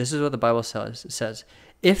it to you. This is what the Bible says. It says,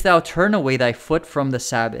 "If thou turn away thy foot from the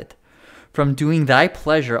Sabbath, from doing thy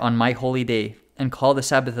pleasure on my holy day, and call the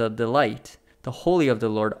Sabbath a delight, the holy of the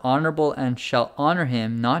Lord honorable, and shalt honor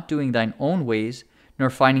him, not doing thine own ways, nor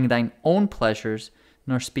finding thine own pleasures,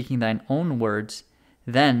 nor speaking thine own words,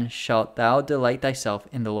 then shalt thou delight thyself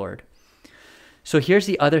in the Lord." So here's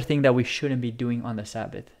the other thing that we shouldn't be doing on the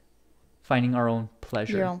Sabbath: finding our own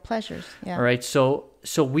pleasure. Your own pleasures. Yeah. All right. So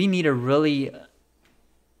we need to really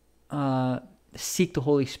seek the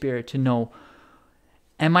Holy Spirit to know,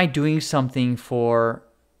 am I doing something for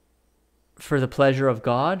the pleasure of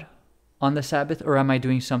God on the Sabbath, or am I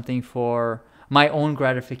doing something for my own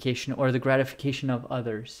gratification or the gratification of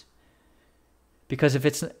others? Because if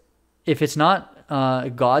it's not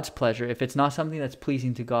God's pleasure, if it's not something that's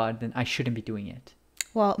pleasing to God, then I shouldn't be doing it.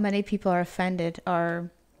 Well, many people are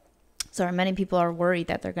many people are worried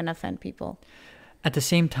that they're going to offend people. At the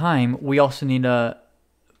same time, we also need to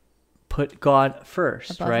put God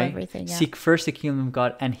first, above right? Everything, yeah. Seek first the kingdom of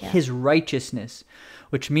God and his righteousness,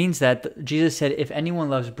 which means that Jesus said, if anyone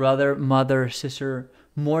loves brother, mother, sister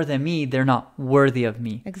more than me, they're not worthy of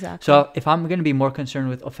me. Exactly. So if I'm going to be more concerned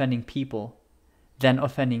with offending people than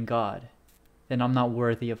offending God, then I'm not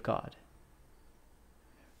worthy of God.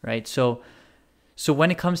 Right? So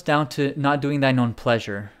when it comes down to not doing thine own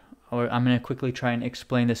pleasure, or I'm going to quickly try and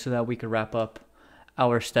explain this so that we could wrap up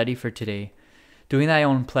our study for today. Doing thy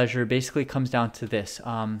own pleasure basically comes down to this.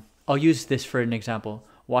 I'll use this for an example: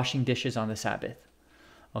 washing dishes on the Sabbath.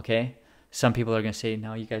 Okay? Some people are going to say,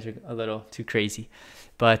 no, you guys are a little too crazy.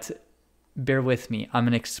 But bear with me. I'm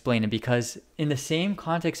going to explain it, because in the same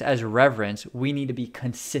context as reverence, we need to be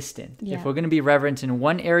consistent. Yeah. If we're going to be reverent in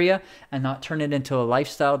one area and not turn it into a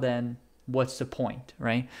lifestyle, then what's the point,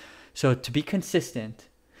 right? So to be consistent,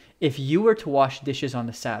 if you were to wash dishes on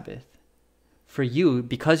the Sabbath, for you,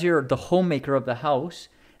 because you're the homemaker of the house,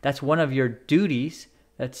 that's one of your duties.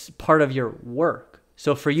 That's part of your work.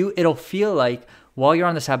 So for you, it'll feel like while you're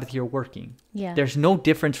on the Sabbath, you're working. Yeah. There's no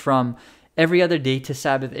difference from every other day to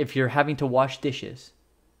Sabbath if you're having to wash dishes,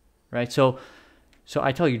 right? So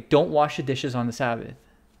I tell you, don't wash the dishes on the Sabbath,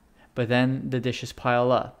 but then the dishes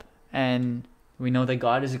pile up. And we know that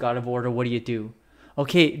God is a God of order. What do?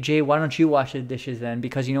 Okay, Jay, why don't you wash the dishes then?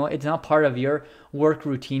 Because you know what? It's not part of your work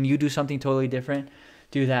routine. You do something totally different.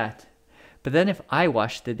 Do that. But then if I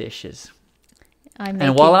wash the dishes,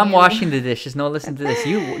 and while I'm washing the dishes, no, listen to this.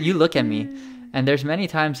 You look at me, and there's many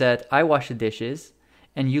times that I wash the dishes,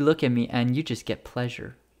 and you look at me, and you just get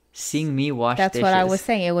pleasure seeing me wash dishes. That's what I was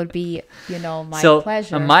saying. It would be, my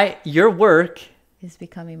pleasure. So your work is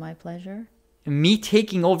becoming my pleasure. Me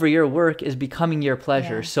taking over your work is becoming your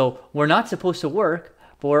pleasure. Yeah. So we're not supposed to work,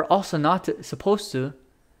 but we're also not supposed to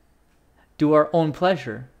do our own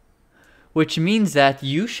pleasure. which means that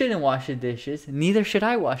you shouldn't wash the dishes. Neither should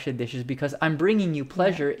I wash the dishes, because I'm bringing you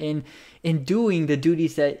pleasure in doing the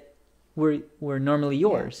duties that were normally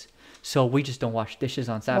yours. So we just don't wash dishes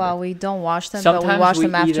on Sabbath. Well, we don't wash them, Sometimes but we wash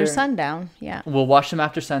them after either- sundown. Yeah. We'll wash them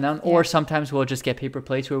after sundown, or Yeah. sometimes we'll just get paper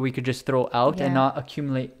plates where we could just throw out and Yeah. not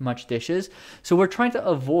accumulate much dishes. So we're trying to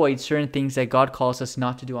avoid certain things that God calls us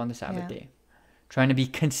not to do on the Sabbath day. Trying to be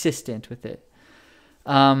consistent with it.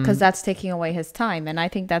 Because that's taking away his time. And I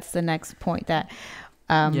think that's the next point that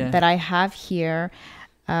that I have here.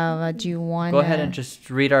 Do you want Go ahead and just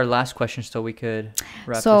read our last question so we could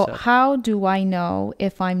wrap So this up. how do I know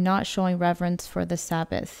if I'm not showing reverence for the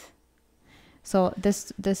Sabbath? So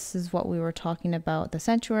this is what we were talking about, the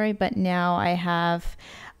sanctuary, but now I have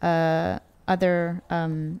other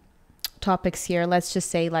topics here. Let's just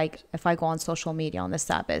say, like, if I go on social media on the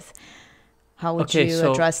Sabbath, how would you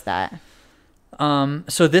address that?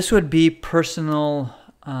 So this would be personal,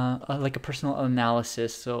 like a personal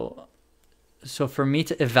analysis. So for me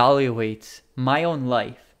to evaluate my own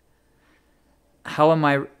life, how am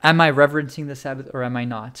I reverencing the Sabbath or am I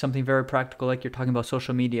not? Something very practical, like you're talking about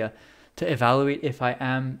social media, to evaluate if I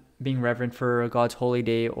am being reverent for God's holy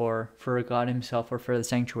day or for God himself or for the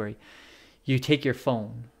sanctuary. You take your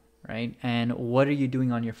phone, right? And what are you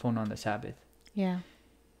doing on your phone on the Sabbath? Yeah.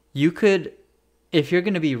 You could, if you're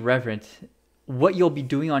going to be reverent, what you'll be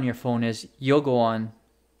doing on your phone is you'll go on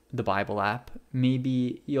the Bible app.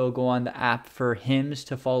 Maybe you'll go on the app for hymns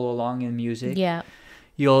to follow along in music. Yeah.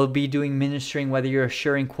 You'll be doing ministering, whether you're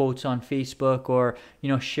sharing quotes on Facebook or,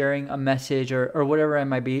 sharing a message or whatever it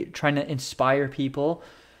might be, trying to inspire people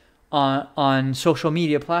on social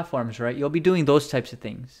media platforms, right? You'll be doing those types of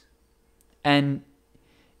things. And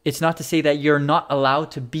it's not to say that you're not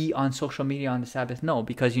allowed to be on social media on the Sabbath. No,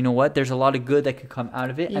 because you know what? There's a lot of good that could come out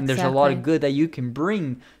of it. And there's a lot of good that you can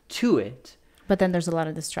bring to it. But then there's a lot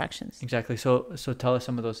of distractions. Exactly. So tell us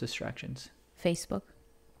some of those distractions. Facebook.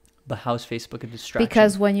 But how's Facebook a distraction?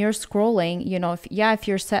 Because when you're scrolling, if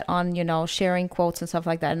you're set on, sharing quotes and stuff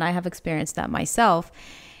like that, and I have experienced that myself,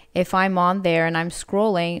 if I'm on there and I'm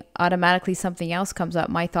scrolling, automatically something else comes up.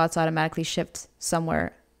 My thoughts automatically shift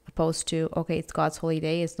somewhere, opposed to, okay, it's God's holy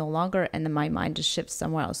day, it's no longer, and then my mind just shifts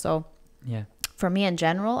somewhere else. So yeah, for me in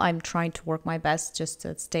general, I'm trying to work my best just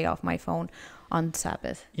to stay off my phone on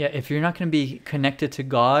Sabbath. Yeah, if you're not going to be connected to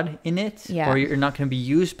God in it, or you're not going to be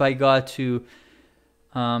used by God to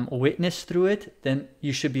witness through it, then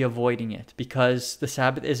you should be avoiding it, because the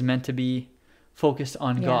Sabbath is meant to be focused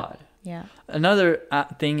on God. Yeah. Another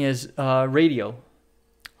thing is radio.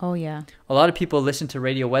 Oh, yeah. A lot of people listen to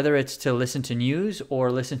radio, whether it's to listen to news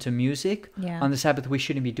or listen to music. Yeah. On the Sabbath, we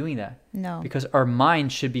shouldn't be doing that. No. Because our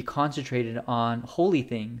mind should be concentrated on holy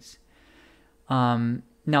things.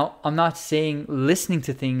 Now, I'm not saying listening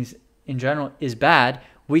to things in general is bad.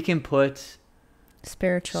 We can put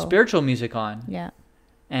spiritual music on. Yeah.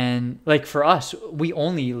 And like for us, we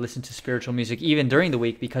only listen to spiritual music even during the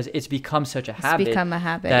week, because it's become such a habit. It's become a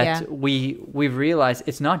habit, that we've realized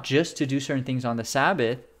it's not just to do certain things on the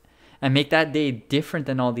Sabbath and make that day different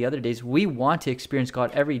than all the other days. We want to experience God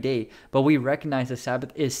every day, but we recognize the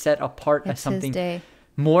Sabbath is set apart as something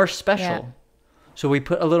more special. Yeah. So we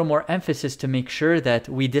put a little more emphasis to make sure that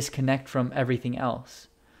we disconnect from everything else.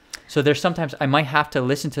 So there's sometimes I might have to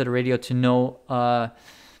listen to the radio to know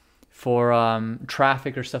for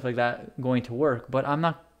traffic or stuff like that going to work, but I'm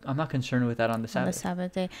not concerned with that on the Sabbath. On the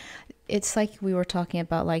Sabbath day. It's like we were talking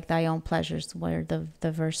about, like thy own pleasures, where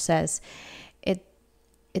the verse says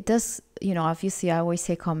it does, obviously I always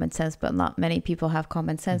say common sense, but not many people have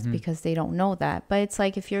common sense because they don't know that. But it's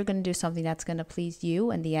like, if you're going to do something that's going to please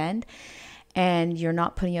you in the end, and you're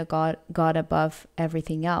not putting a God above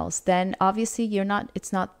everything else, then obviously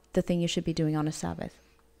it's not the thing you should be doing on a Sabbath.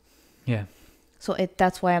 Yeah. So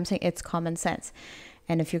that's why I'm saying it's common sense.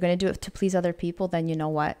 And if you're going to do it to please other people, then you know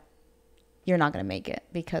what? You're not going to make it,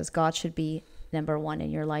 because God should be number one in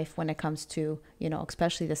your life when it comes to,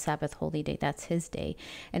 especially the Sabbath holy day. That's his day.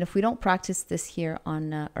 And if we don't practice this here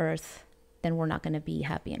on earth, then we're not going to be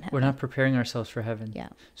happy in heaven. We're not preparing ourselves for heaven. Yeah.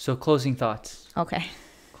 So closing thoughts. Okay.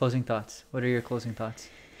 Closing thoughts. What are your closing thoughts?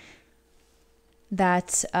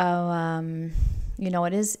 That,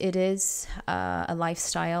 it is a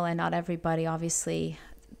lifestyle, and not everybody, obviously,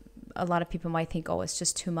 a lot of people might think, oh, it's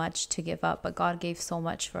just too much to give up, but God gave so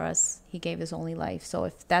much for us. He gave his only life. So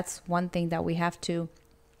if that's one thing that we have to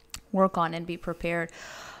work on and be prepared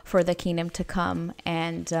for the kingdom to come,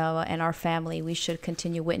 and our family, we should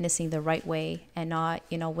continue witnessing the right way, and not,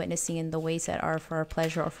 witnessing in the ways that are for our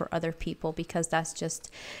pleasure or for other people, because that's just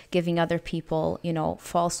giving other people,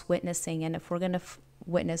 false witnessing. And if we're going to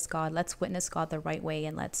witness God. Let's witness God the right way,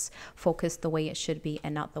 and let's focus the way it should be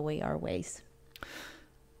and not the way our ways.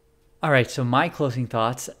 All right, so my closing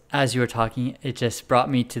thoughts, as you were talking, it just brought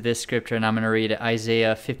me to this scripture, and I'm going to read it.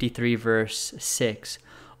 Isaiah 53, verse 6.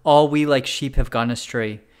 All we like sheep have gone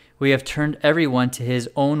astray. We have turned everyone to his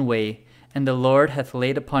own way, and the Lord hath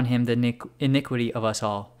laid upon him the iniquity of us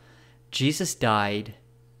all. Jesus died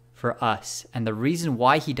for us, and the reason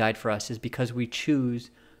why he died for us is because we choose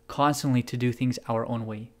constantly to do things our own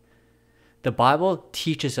way. The Bible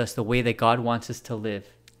teaches us the way that God wants us to live.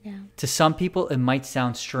 Yeah. To some people, it might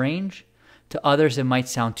sound strange. To others, it might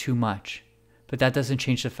sound too much. But that doesn't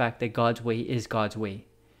change the fact that God's way is God's way.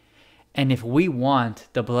 And if we want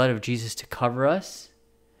the blood of Jesus to cover us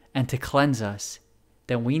and to cleanse us,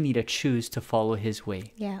 then we need to choose to follow his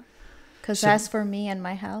way. Yeah. Because as for me and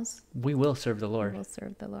my house, we will serve the Lord. We will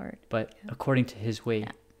serve the Lord. But according to his way.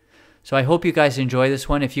 Yeah. So I hope you guys enjoy this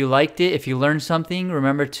one. If you liked it, if you learned something,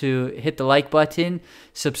 remember to hit the like button,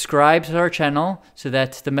 subscribe to our channel so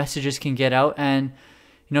that the messages can get out, and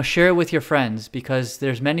share it with your friends, because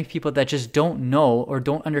there's many people that just don't know or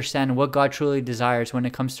don't understand what God truly desires when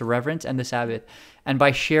it comes to reverence and the Sabbath. And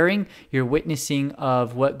by sharing, you're witnessing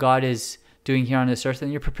of what God is doing here on this earth,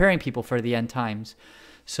 and you're preparing people for the end times.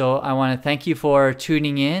 So I want to thank you for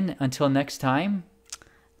tuning in. Until next time.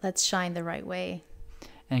 Let's shine the right way.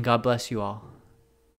 And God bless you all.